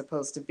actually is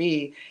supposed to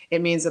be,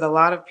 it means that a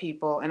lot of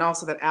people, and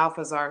also that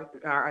alphas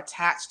are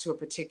attached to a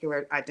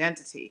particular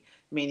identity,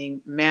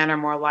 meaning men are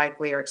more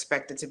likely or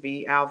expected to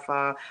be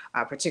alpha,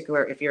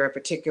 if you're a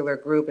particular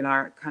group in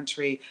our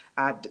country,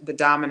 the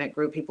dominant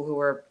group, people who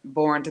are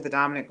born to the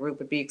dominant group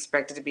would be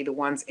expected to be the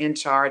ones in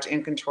charge,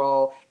 in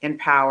control, in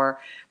power.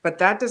 But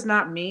that does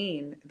not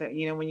mean that,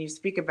 when you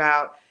speak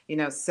about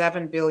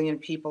 7 billion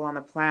people on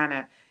the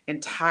planet,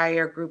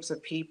 entire groups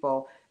of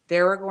people,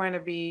 there are going to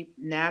be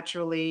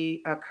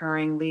naturally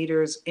occurring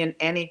leaders in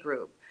any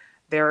group.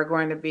 There are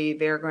going to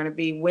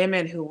be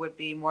women who would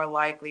be more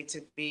likely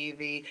to be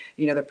the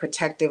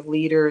protective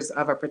leaders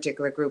of a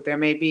particular group. There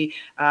may be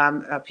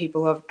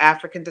people of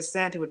African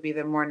descent who would be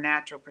the more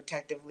natural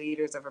protective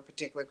leaders of a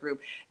particular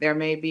group. There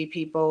may be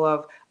people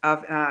of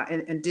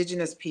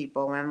indigenous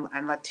people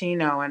and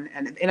Latino,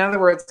 and in other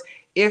words,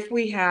 if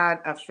we had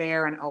a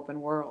fair and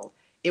open world,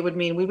 it would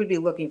mean we would be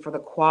looking for the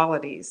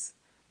qualities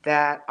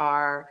that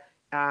are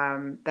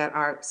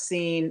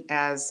seen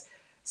as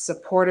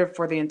supportive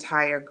for the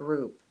entire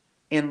group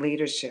in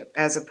leadership,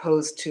 as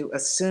opposed to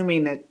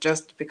assuming that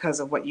just because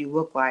of what you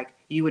look like,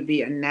 you would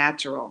be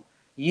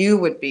you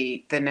would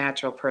be the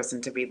natural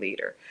person to be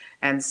leader.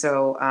 And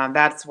so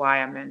that's why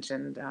I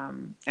mentioned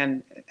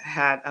and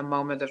had a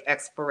moment of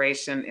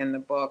exploration in the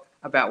book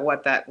about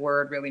what that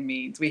word really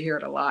means. We hear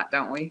it a lot,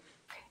 don't we?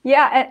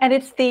 Yeah, and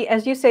it's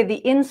as you say, the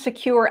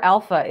insecure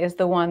alpha is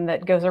the one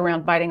that goes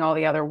around biting all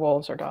the other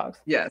wolves or dogs.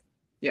 Yes.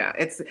 Yeah,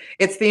 it's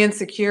the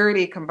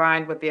insecurity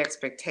combined with the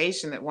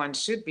expectation that one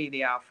should be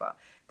the alpha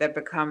that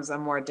becomes a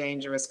more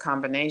dangerous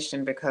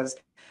combination, because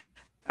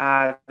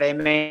they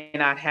may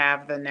not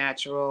have the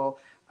natural,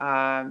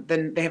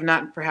 then they have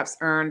not perhaps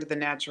earned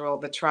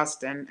the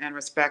trust and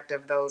respect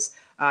of those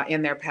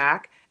in their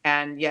pack,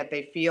 and yet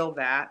they feel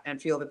that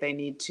and feel that they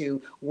need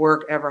to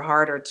work ever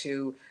harder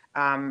to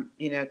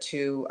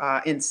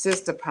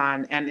insist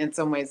upon and in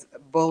some ways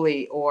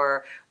bully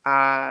or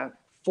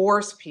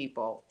force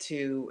people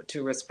to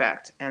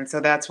respect. And so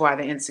that's why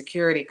the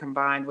insecurity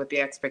combined with the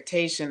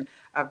expectation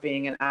of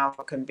being an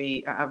alpha can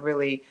be a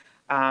really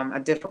a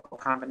difficult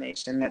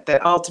combination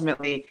that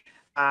ultimately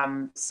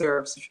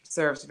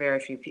serves very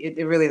few people.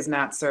 It really is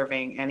not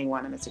serving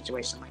anyone in a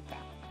situation like that.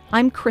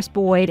 I'm Chris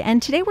Boyd,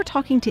 and today we're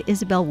talking to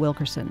Isabel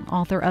Wilkerson,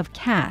 author of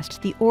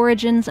Caste, The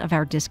Origins of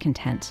Our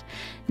Discontents,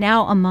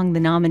 now among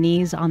the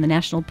nominees on the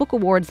National Book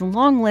Awards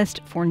long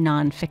list for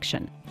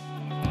nonfiction.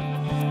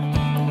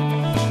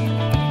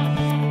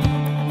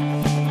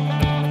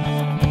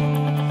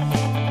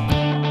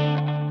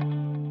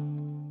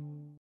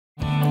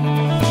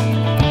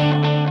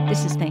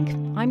 This is Think.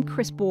 I'm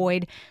Chris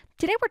Boyd.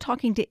 Today we're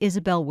talking to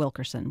Isabel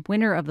Wilkerson,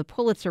 winner of the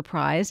Pulitzer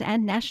Prize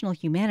and National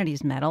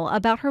Humanities Medal,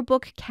 about her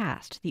book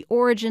Caste, The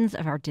Origins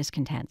of Our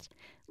Discontents.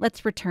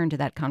 Let's return to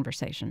that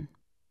conversation.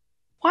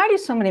 Why do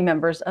so many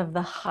members of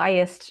the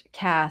highest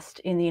caste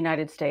in the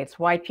United States,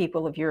 white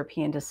people of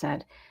European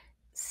descent,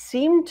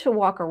 seem to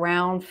walk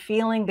around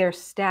feeling their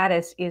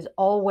status is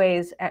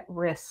always at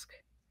risk?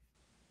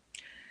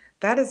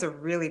 That is a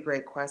really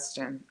great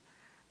question.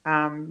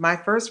 My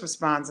first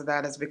response to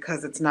that is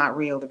because it's not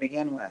real to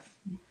begin with.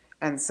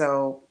 And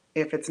so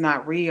if it's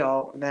not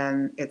real,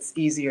 then it's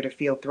easier to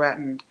feel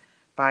threatened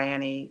by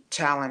any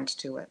challenge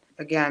to it.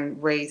 Again,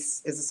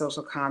 race is a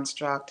social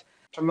construct.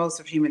 For most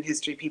of human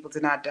history, people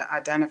did not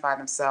identify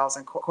themselves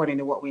according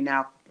to what we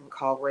now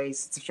call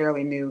race. It's a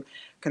fairly new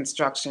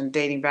construction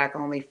dating back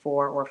only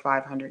 400 or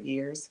 500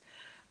 years.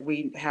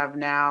 We have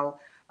now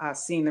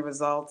seen the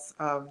results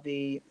of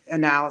the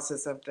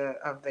analysis of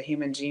the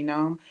human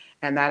genome,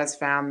 and that has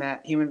found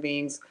that human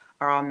beings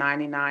are all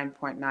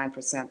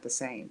 99.9% the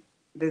same.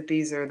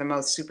 These are the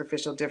most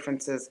superficial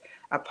differences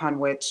upon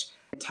which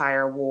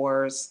entire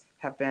wars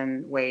have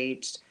been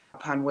waged,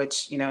 upon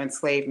which,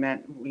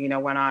 enslavement,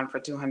 went on for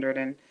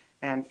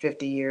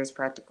 250 years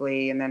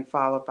practically, and then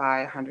followed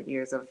by 100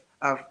 years of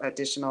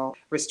additional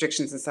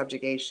restrictions and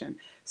subjugation.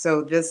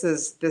 So this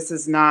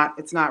is not,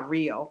 it's not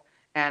real.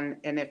 And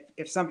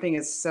if something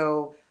is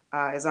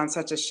on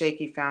such a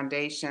shaky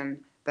foundation,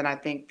 then I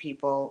think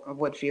people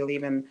would feel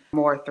even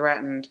more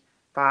threatened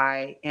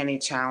by any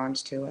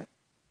challenge to it.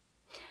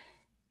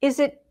 Is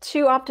it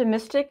too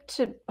optimistic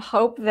to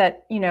hope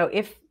that,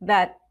 if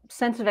that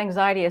sense of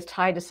anxiety is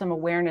tied to some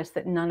awareness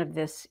that none of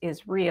this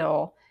is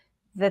real,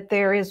 that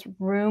there is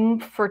room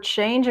for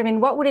change? I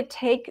mean, what would it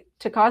take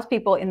to cause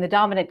people in the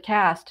dominant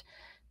caste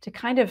to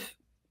kind of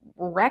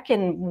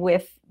reckon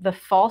with the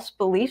false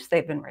beliefs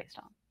they've been raised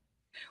on?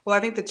 Well, I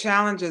think the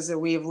challenge is that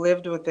we've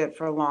lived with it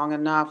for long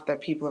enough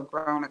that people have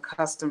grown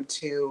accustomed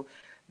to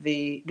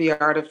the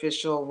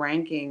artificial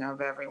ranking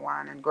of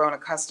everyone and grown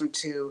accustomed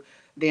to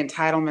the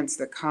entitlements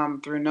that come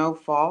through no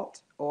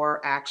fault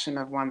or action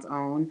of one's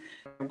own,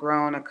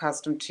 grown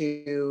accustomed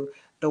to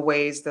the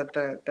ways that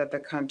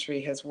the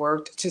country has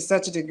worked to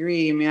such a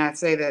degree. I mean, I'd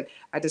say that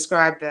I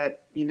describe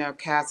that,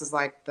 caste is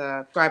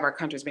describe our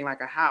country as being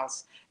like a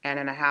house. And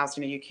in a house,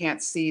 you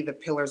can't see the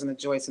pillars and the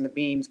joists and the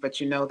beams,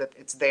 but you know that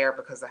it's there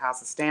because the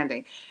house is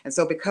standing. And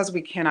so because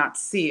we cannot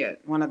see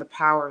it, one of the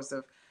powers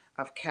of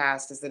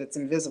caste is that it's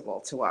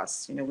invisible to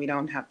us. We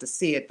don't have to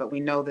see it, but we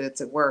know that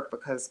it's at work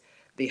because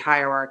the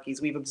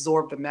hierarchies, we've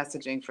absorbed the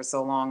messaging for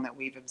so long that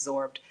we've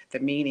absorbed the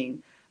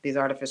meaning, these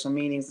artificial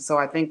meanings. So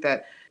I think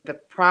that the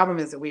problem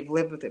is that we've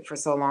lived with it for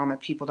so long that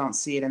people don't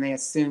see it and they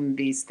assume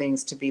these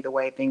things to be the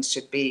way things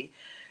should be.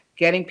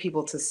 Getting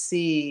people to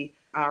see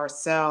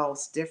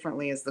ourselves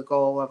differently is the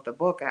goal of the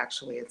book,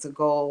 actually. It's a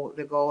goal.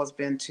 The goal has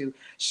been to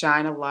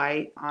shine a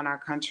light on our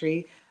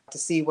country, to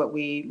see what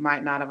we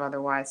might not have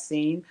otherwise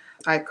seen.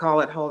 I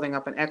call it holding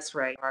up an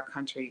X-ray of our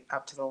country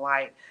up to the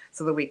light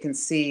so that we can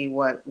see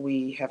what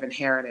we have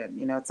inherited.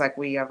 It's like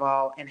we have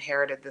all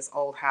inherited this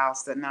old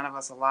house that none of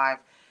us alive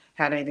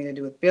had anything to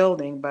do with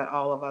building, but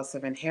all of us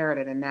have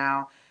inherited. And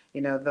now,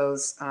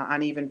 those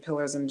uneven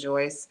pillars and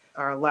joists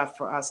are left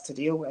for us to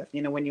deal with.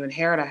 When you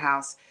inherit a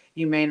house,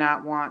 you may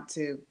not want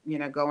to,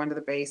 go into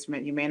the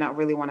basement. You may not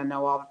really want to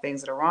know all the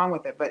things that are wrong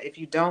with it. But if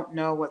you don't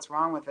know what's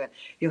wrong with it,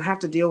 you'll have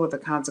to deal with the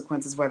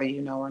consequences whether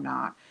you know or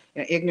not.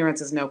 Ignorance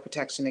is no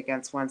protection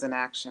against one's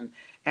inaction.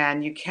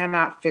 And you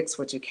cannot fix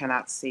what you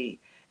cannot see.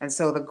 And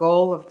so the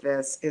goal of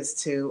this is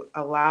to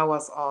allow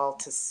us all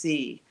to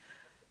see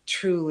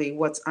truly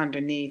what's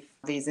underneath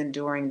these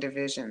enduring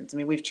divisions. I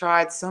mean, we've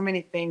tried so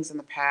many things in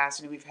the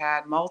past. We've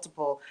had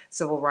multiple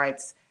civil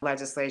rights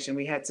legislation.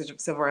 We had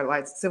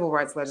civil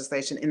rights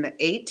legislation in the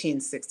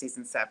 1860s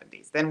and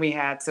 70s. Then we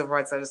had civil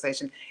rights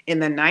legislation in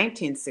the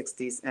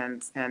 1960s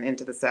and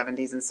into the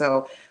 70s. And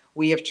so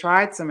we have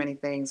tried so many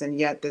things, and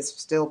yet this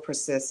still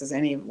persists, as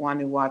anyone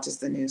who watches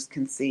the news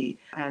can see.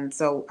 And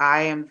so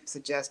I am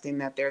suggesting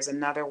that there's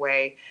another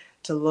way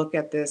to look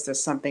at this.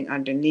 There's something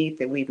underneath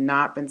that we've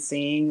not been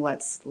seeing.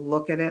 Let's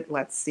look at it,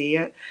 let's see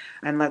it,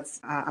 and let's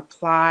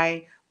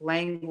apply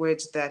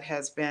language that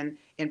has been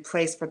in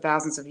place for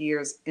thousands of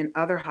years in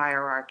other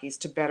hierarchies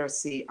to better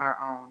see our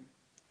own,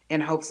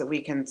 in hopes that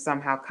we can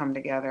somehow come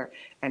together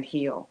and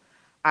heal.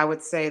 I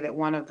would say that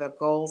one of the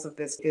goals of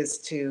this is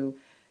to,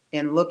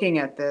 in looking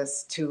at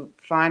this, to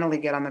finally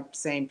get on the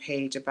same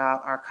page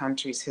about our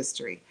country's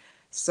history.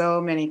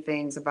 So many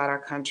things about our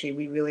country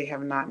we really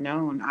have not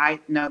known. I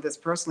know this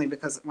personally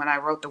because when I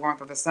wrote The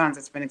Warmth of the Suns,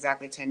 it's been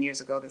exactly 10 years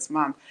ago this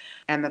month.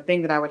 And the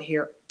thing that I would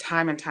hear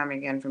time and time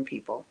again from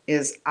people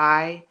is,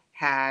 I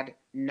had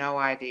no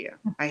idea.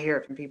 I hear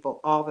it from people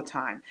all the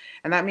time.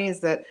 And that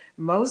means that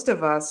most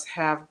of us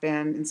have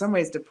been in some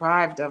ways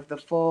deprived of the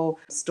full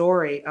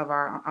story of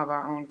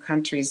our own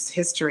country's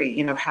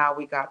history, how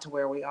we got to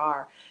where we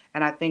are.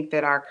 And I think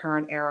that our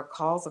current era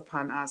calls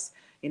upon us,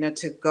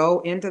 to go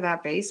into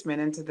that basement,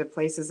 into the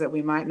places that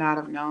we might not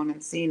have known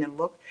and seen, and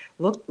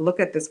look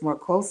at this more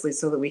closely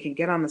so that we can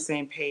get on the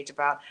same page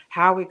about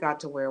how we got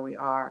to where we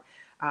are.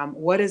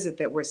 What is it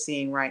that we're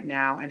seeing right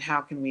now, and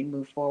how can we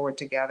move forward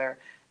together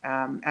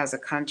as a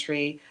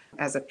country,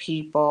 as a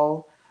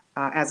people,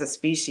 as a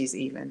species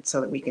even,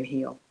 so that we can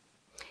heal.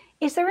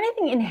 Is there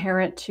anything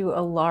inherent to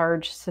a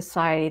large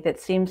society that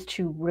seems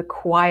to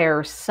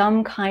require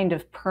some kind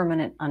of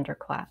permanent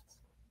underclass?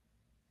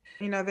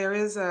 There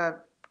is a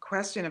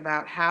question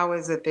about how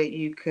is it that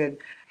you could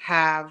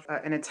have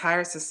an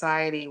entire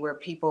society where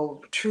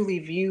people truly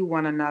view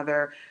one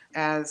another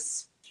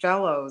as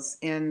fellows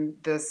in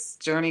this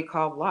journey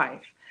called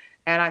life.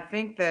 And I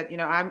think that,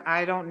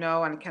 I don't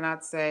know and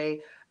cannot say,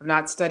 I've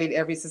not studied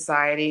every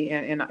society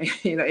in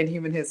in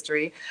human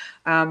history,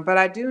 but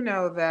I do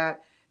know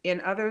that in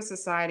other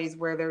societies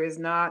where there is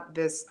not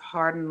this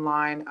hardened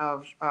line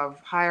of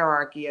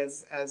hierarchy,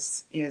 as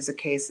is the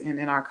case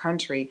in our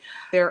country,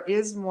 there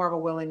is more of a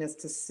willingness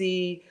to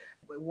see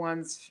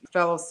one's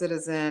fellow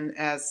citizen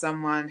as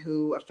someone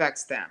who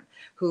affects them,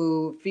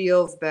 who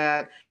feels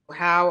that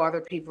how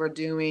other people are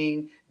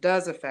doing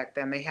does affect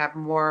them. They have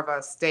more of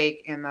a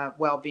stake in the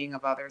well-being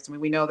of others. I mean,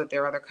 we know that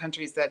there are other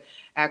countries that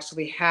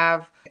actually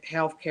have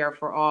health care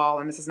for all,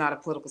 and this is not a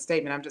political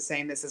statement. I'm just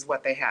saying this is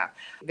what they have.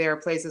 There are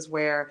places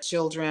where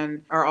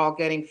children are all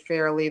getting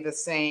fairly the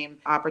same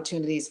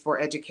opportunities for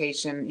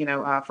education,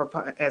 I'm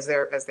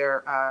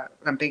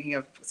thinking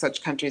of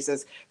such countries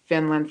as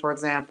Finland, for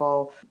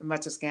example,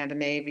 much of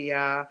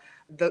Scandinavia.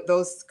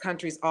 Those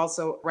countries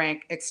also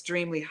rank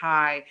extremely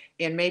high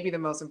in maybe the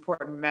most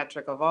important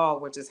metric of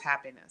all, which is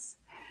happiness.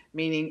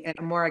 Meaning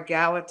a more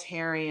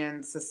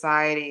egalitarian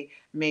society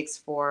makes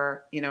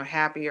for,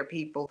 happier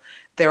people.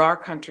 There are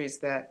countries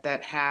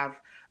that have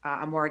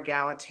a more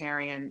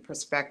egalitarian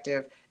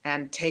perspective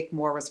and take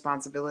more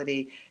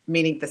responsibility,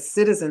 meaning the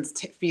citizens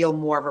feel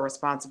more of a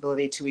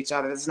responsibility to each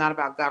other. This is not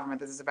about government.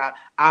 This is about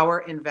our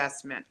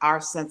investment, our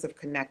sense of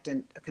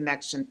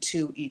connection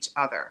to each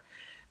other.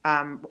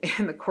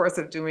 In the course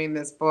of doing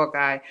this book,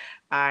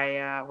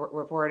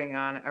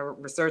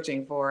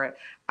 researching for it,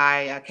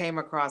 I came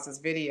across this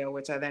video,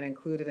 which I then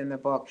included in the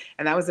book,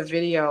 and that was a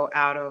video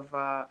out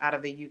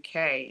of the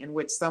UK in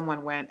which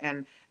someone went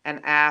and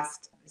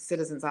asked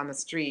citizens on the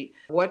street,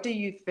 what do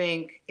you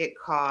think it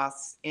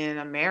costs in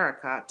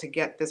America to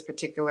get this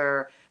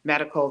particular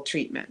medical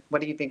treatment? What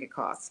do you think it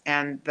costs?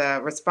 And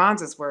the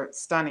responses were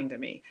stunning to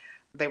me.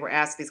 They were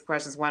asked these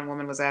questions. One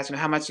woman was asked,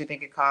 how much do you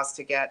think it costs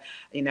to get,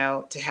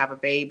 to have a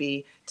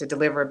baby, to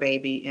deliver a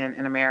baby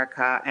in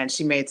America? And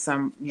she made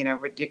some,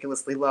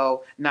 ridiculously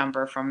low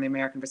number from the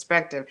American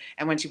perspective.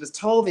 And when she was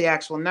told the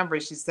actual number,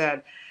 she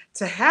said,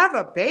 to have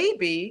a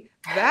baby,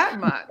 that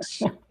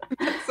much.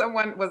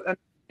 A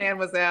man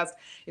was asked,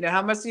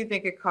 how much do you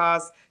think it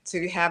costs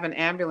to have an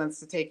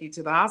ambulance to take you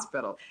to the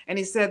hospital? And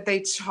he said,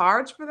 they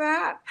charge for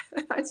that?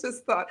 I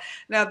just thought,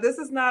 now this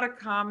is not a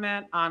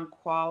comment on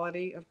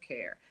quality of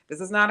care. This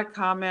is not a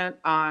comment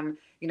on,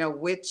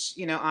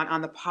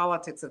 on the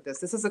politics of this.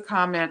 This is a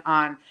comment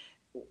on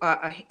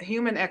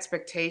human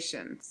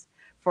expectations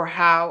for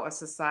how a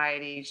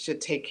society should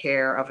take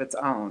care of its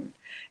own,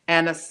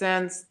 and a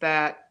sense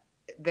that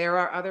there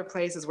are other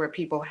places where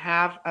people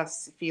have a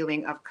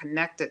feeling of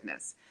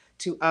connectedness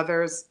to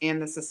others in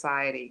the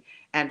society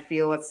and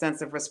feel a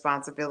sense of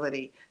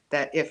responsibility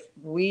that if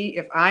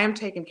I am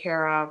taken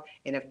care of,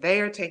 and if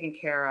they are taken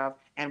care of,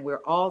 and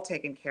we're all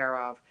taken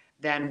care of,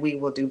 then we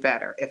will do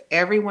better. If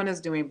everyone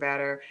is doing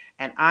better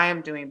and I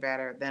am doing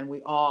better, then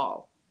we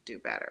all do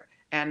better.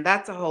 And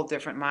that's a whole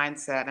different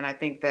mindset. And I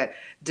think that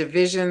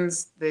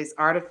divisions, these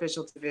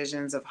artificial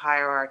divisions of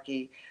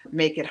hierarchy,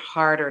 make it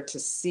harder to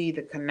see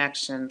the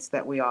connections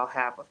that we all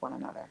have with one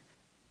another.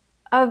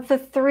 Of the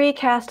three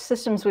caste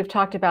systems we've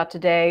talked about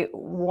today,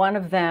 one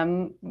of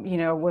them,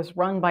 was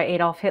run by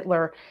Adolf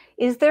Hitler.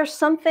 Is there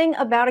something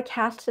about a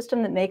caste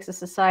system that makes a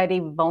society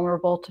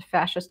vulnerable to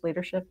fascist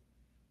leadership?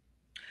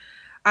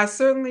 I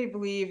certainly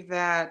believe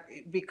that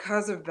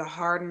because of the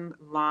hardened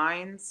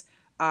lines,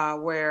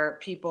 where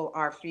people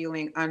are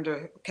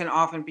can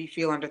often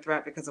feel under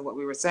threat because of what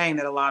we were saying,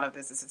 that a lot of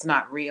this it's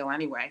not real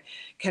anyway,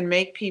 can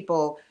make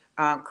people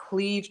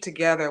cleave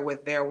together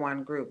with their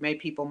one group, make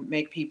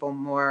people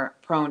more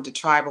prone to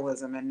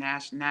tribalism and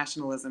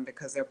nationalism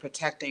because they're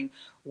protecting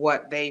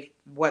what they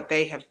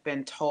have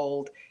been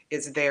told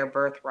is their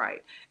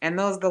birthright. And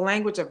the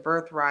language of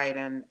birthright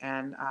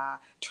and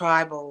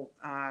tribal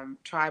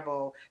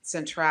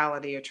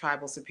centrality or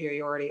tribal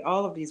superiority,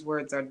 all of these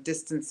words are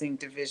distancing,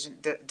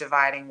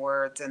 dividing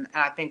words, and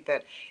I think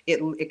that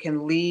it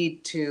can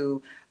lead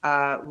to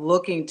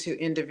looking to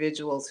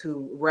individuals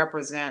who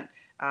represent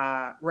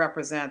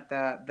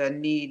the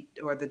need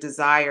or the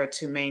desire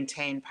to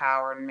maintain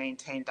power and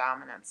maintain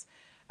dominance.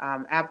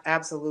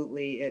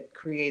 Absolutely, it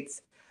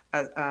creates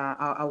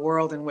a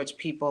world in which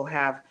people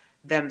have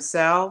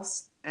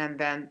themselves and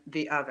then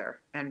the other.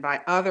 And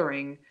by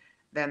othering,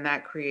 then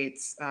that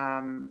creates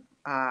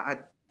a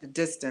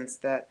distance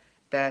that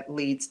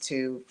leads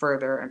to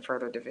further and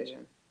further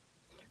division.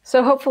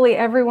 So hopefully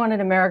everyone in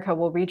America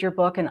will read your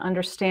book and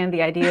understand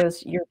the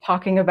ideas you're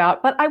talking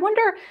about. But I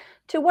wonder,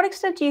 to what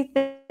extent do you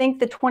think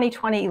the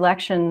 2020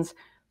 elections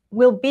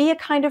will be a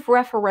kind of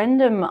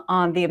referendum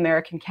on the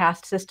American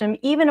caste system,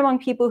 even among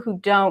people who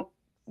don't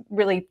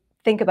really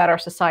think about our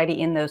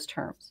society in those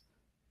terms?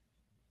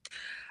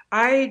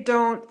 I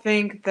don't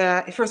think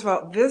that, first of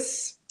all,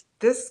 this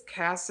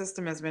caste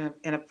system has been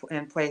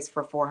in place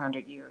for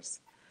 400 years.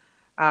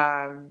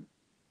 It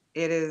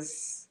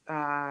is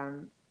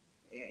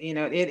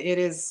it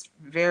is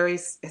very,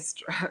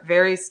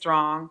 very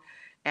strong,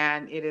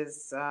 and it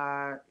is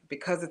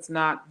because it's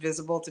not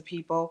visible to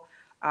people.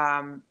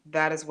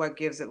 That is what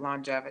gives it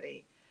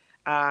longevity.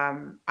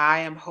 I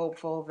am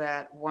hopeful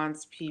that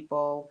once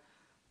people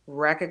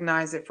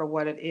recognize it for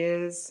what it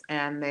is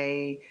and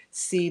they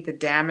see the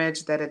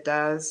damage that it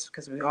does,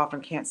 because we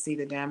often can't see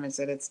the damage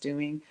that it's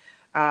doing.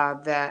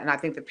 And I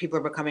think that people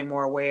are becoming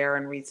more aware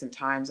in recent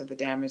times of the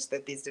damage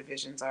that these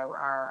divisions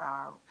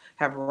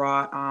have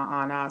wrought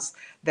on us.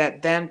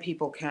 That then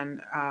people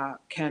can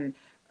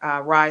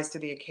rise to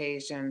the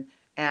occasion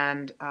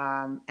and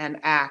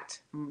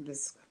act.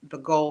 The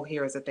goal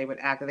here is that they would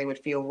act, that they would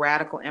feel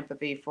radical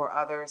empathy for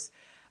others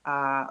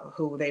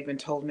who they've been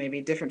told may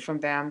be different from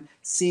them,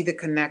 see the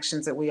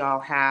connections that we all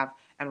have,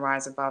 and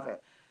rise above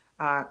it.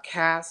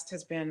 Caste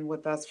has been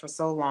with us for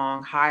so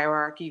long,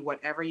 hierarchy,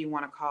 whatever you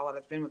want to call it,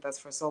 it's been with us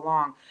for so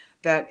long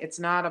that it's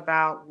not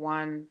about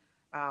one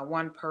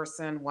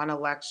person, one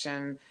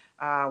election,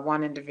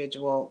 one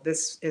individual.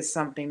 This is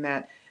something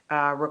that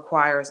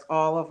requires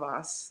all of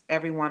us,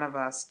 every one of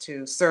us,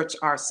 to search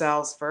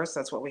ourselves first.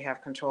 That's what we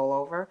have control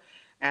over,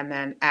 and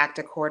then act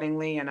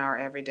accordingly in our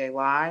everyday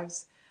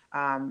lives,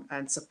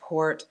 and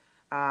support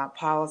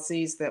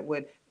policies that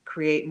would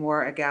create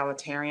more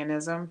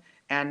egalitarianism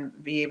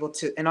and be able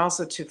to, and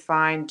also to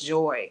find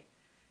joy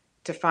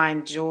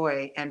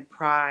and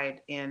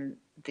pride in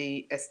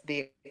the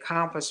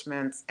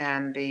accomplishments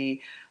and the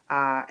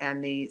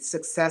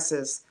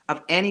successes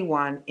of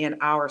anyone in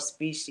our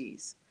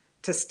species.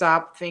 To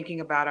stop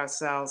thinking about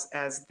ourselves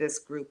as this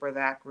group or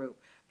that group,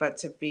 but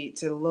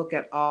to look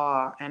at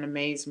awe and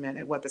amazement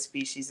at what the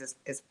species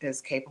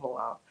is capable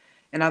of.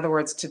 In other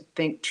words, to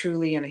think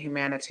truly in a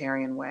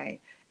humanitarian way,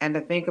 and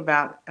to think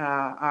about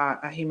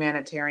a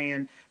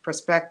humanitarian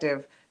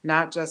perspective,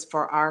 not just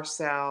for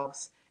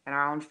ourselves and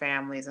our own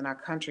families and our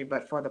country,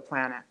 but for the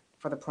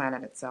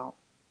planet itself.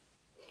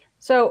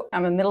 So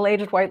I'm a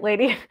middle-aged white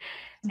lady,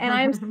 and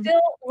I'm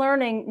still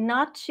learning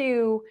not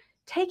to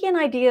take in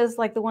ideas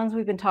like the ones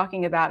we've been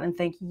talking about and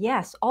think,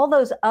 yes, all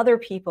those other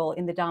people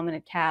in the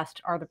dominant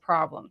caste are the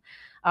problem.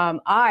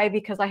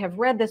 Because I have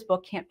read this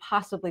book, can't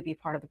possibly be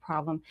part of the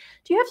problem.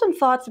 Do you have some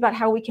thoughts about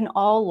how we can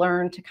all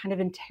learn to kind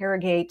of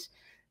interrogate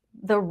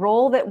the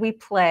role that we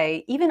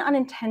play, even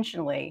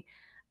unintentionally,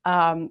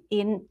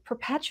 in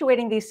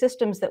perpetuating these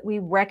systems that we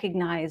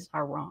recognize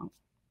are wrong?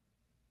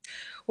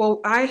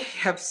 Well, I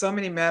have so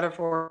many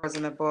metaphors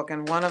in the book,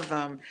 and one of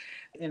them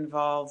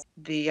involves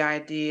the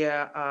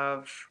idea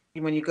of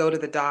when you go to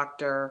the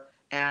doctor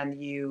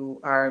and you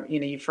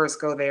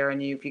first go there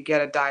and if you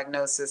get a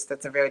diagnosis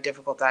that's a very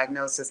difficult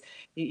diagnosis,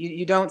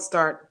 you don't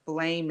start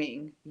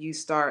blaming,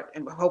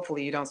 and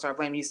hopefully you don't start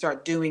blaming, you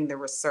start doing the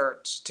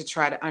research to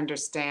try to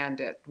understand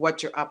it,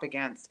 what you're up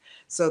against,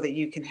 so that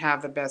you can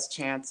have the best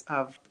chance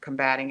of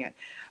combating it.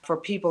 For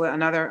people,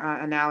 another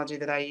analogy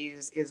that I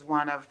use is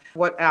one of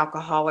what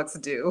alcoholics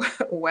do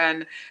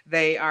when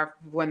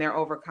they're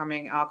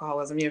overcoming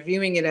alcoholism. You're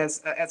viewing it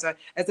as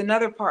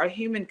another part, a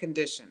human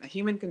condition.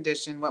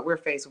 What we're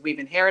faced with. We've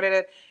inherited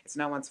it. It's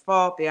no one's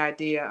fault. The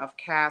idea of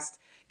caste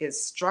is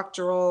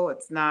structural.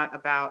 It's not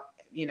about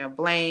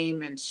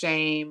blame and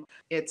shame.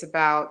 It's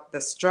about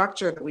the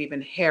structure that we've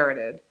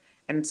inherited.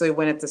 And so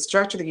when it's a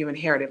structure that you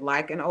inherited,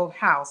 like an old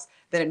house,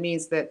 then it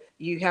means that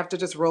you have to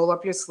just roll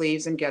up your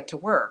sleeves and get to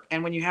work.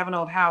 And when you have an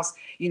old house,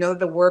 you know that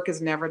the work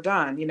is never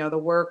done. The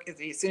work is,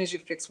 as soon as you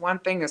fix one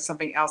thing, there's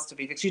something else to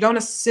be fixed. You don't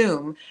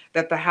assume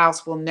that the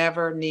house will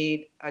never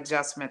need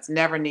adjustments,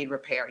 never need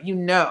repair. You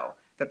know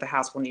that the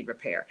house will need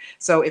repair.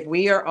 So if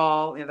we are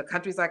all, the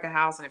country's like a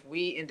house, and if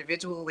we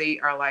individually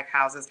are like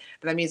houses,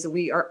 then that means that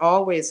we are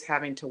always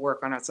having to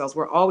work on ourselves.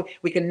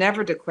 We can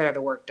never declare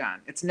the work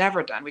done. It's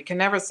never done. We can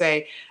never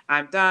say,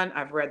 I'm done,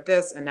 I've read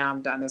this, and now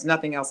I'm done. There's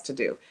nothing else to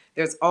do.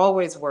 There's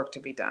always work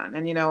to be done.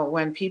 And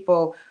when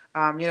people,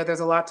 there's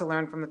a lot to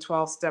learn from the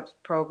 12-step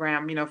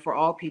program, for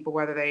all people,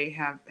 whether they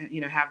have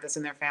this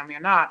in their family or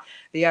not.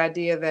 The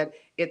idea that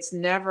it's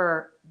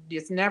never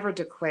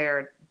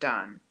declared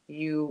done.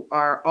 You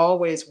are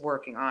always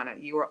working on it.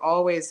 You are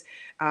always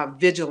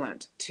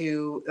vigilant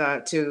to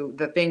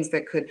the things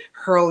that could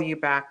hurl you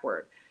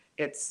backward.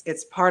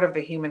 It's part of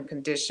the human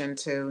condition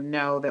to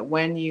know that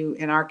when you,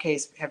 in our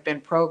case, have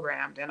been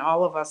programmed, and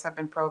all of us have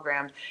been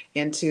programmed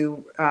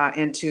into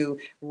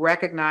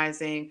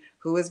recognizing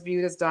who is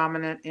viewed as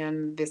dominant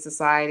in the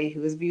society,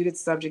 who is viewed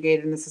as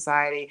subjugated in the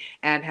society,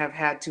 and have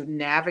had to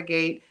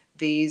navigate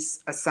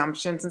these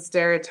assumptions and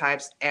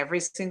stereotypes. Every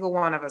single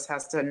one of us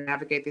has to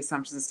navigate the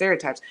assumptions and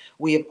stereotypes.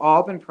 We have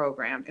all been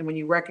programmed. And when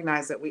you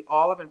recognize that we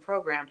all have been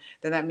programmed,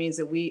 then that means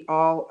that we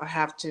all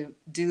have to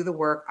do the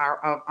work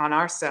on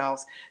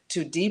ourselves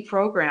to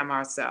deprogram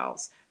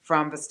ourselves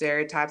from the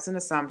stereotypes and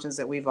assumptions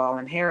that we've all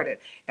inherited.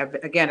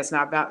 Again, it's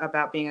not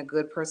about being a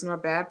good person or a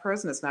bad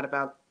person. It's not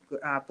about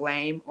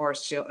blame or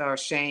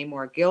shame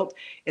or guilt.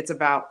 It's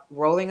about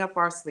rolling up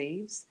our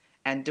sleeves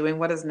and doing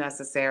what is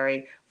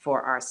necessary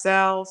for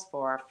ourselves,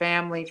 for our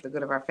family, for the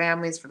good of our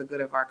families, for the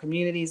good of our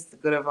communities, the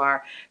good of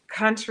our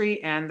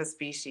country and the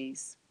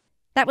species.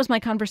 That was my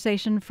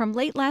conversation from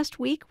late last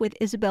week with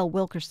Isabel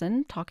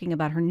Wilkerson, talking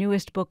about her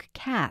newest book,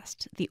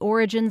 Caste, The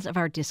Origins of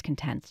Our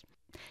Discontents.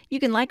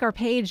 You can like our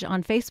page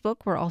on Facebook.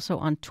 We're also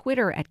on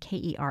Twitter at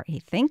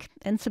KERA Think.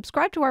 And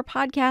subscribe to our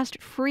podcast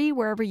free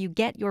wherever you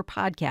get your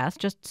podcast.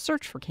 Just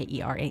search for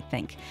KERA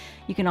Think.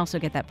 You can also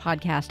get that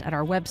podcast at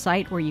our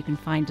website, where you can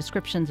find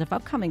descriptions of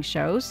upcoming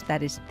shows.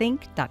 That is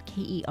think.kera.org.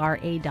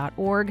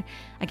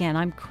 Again,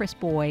 I'm Chris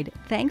Boyd.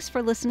 Thanks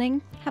for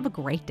listening. Have a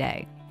great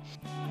day.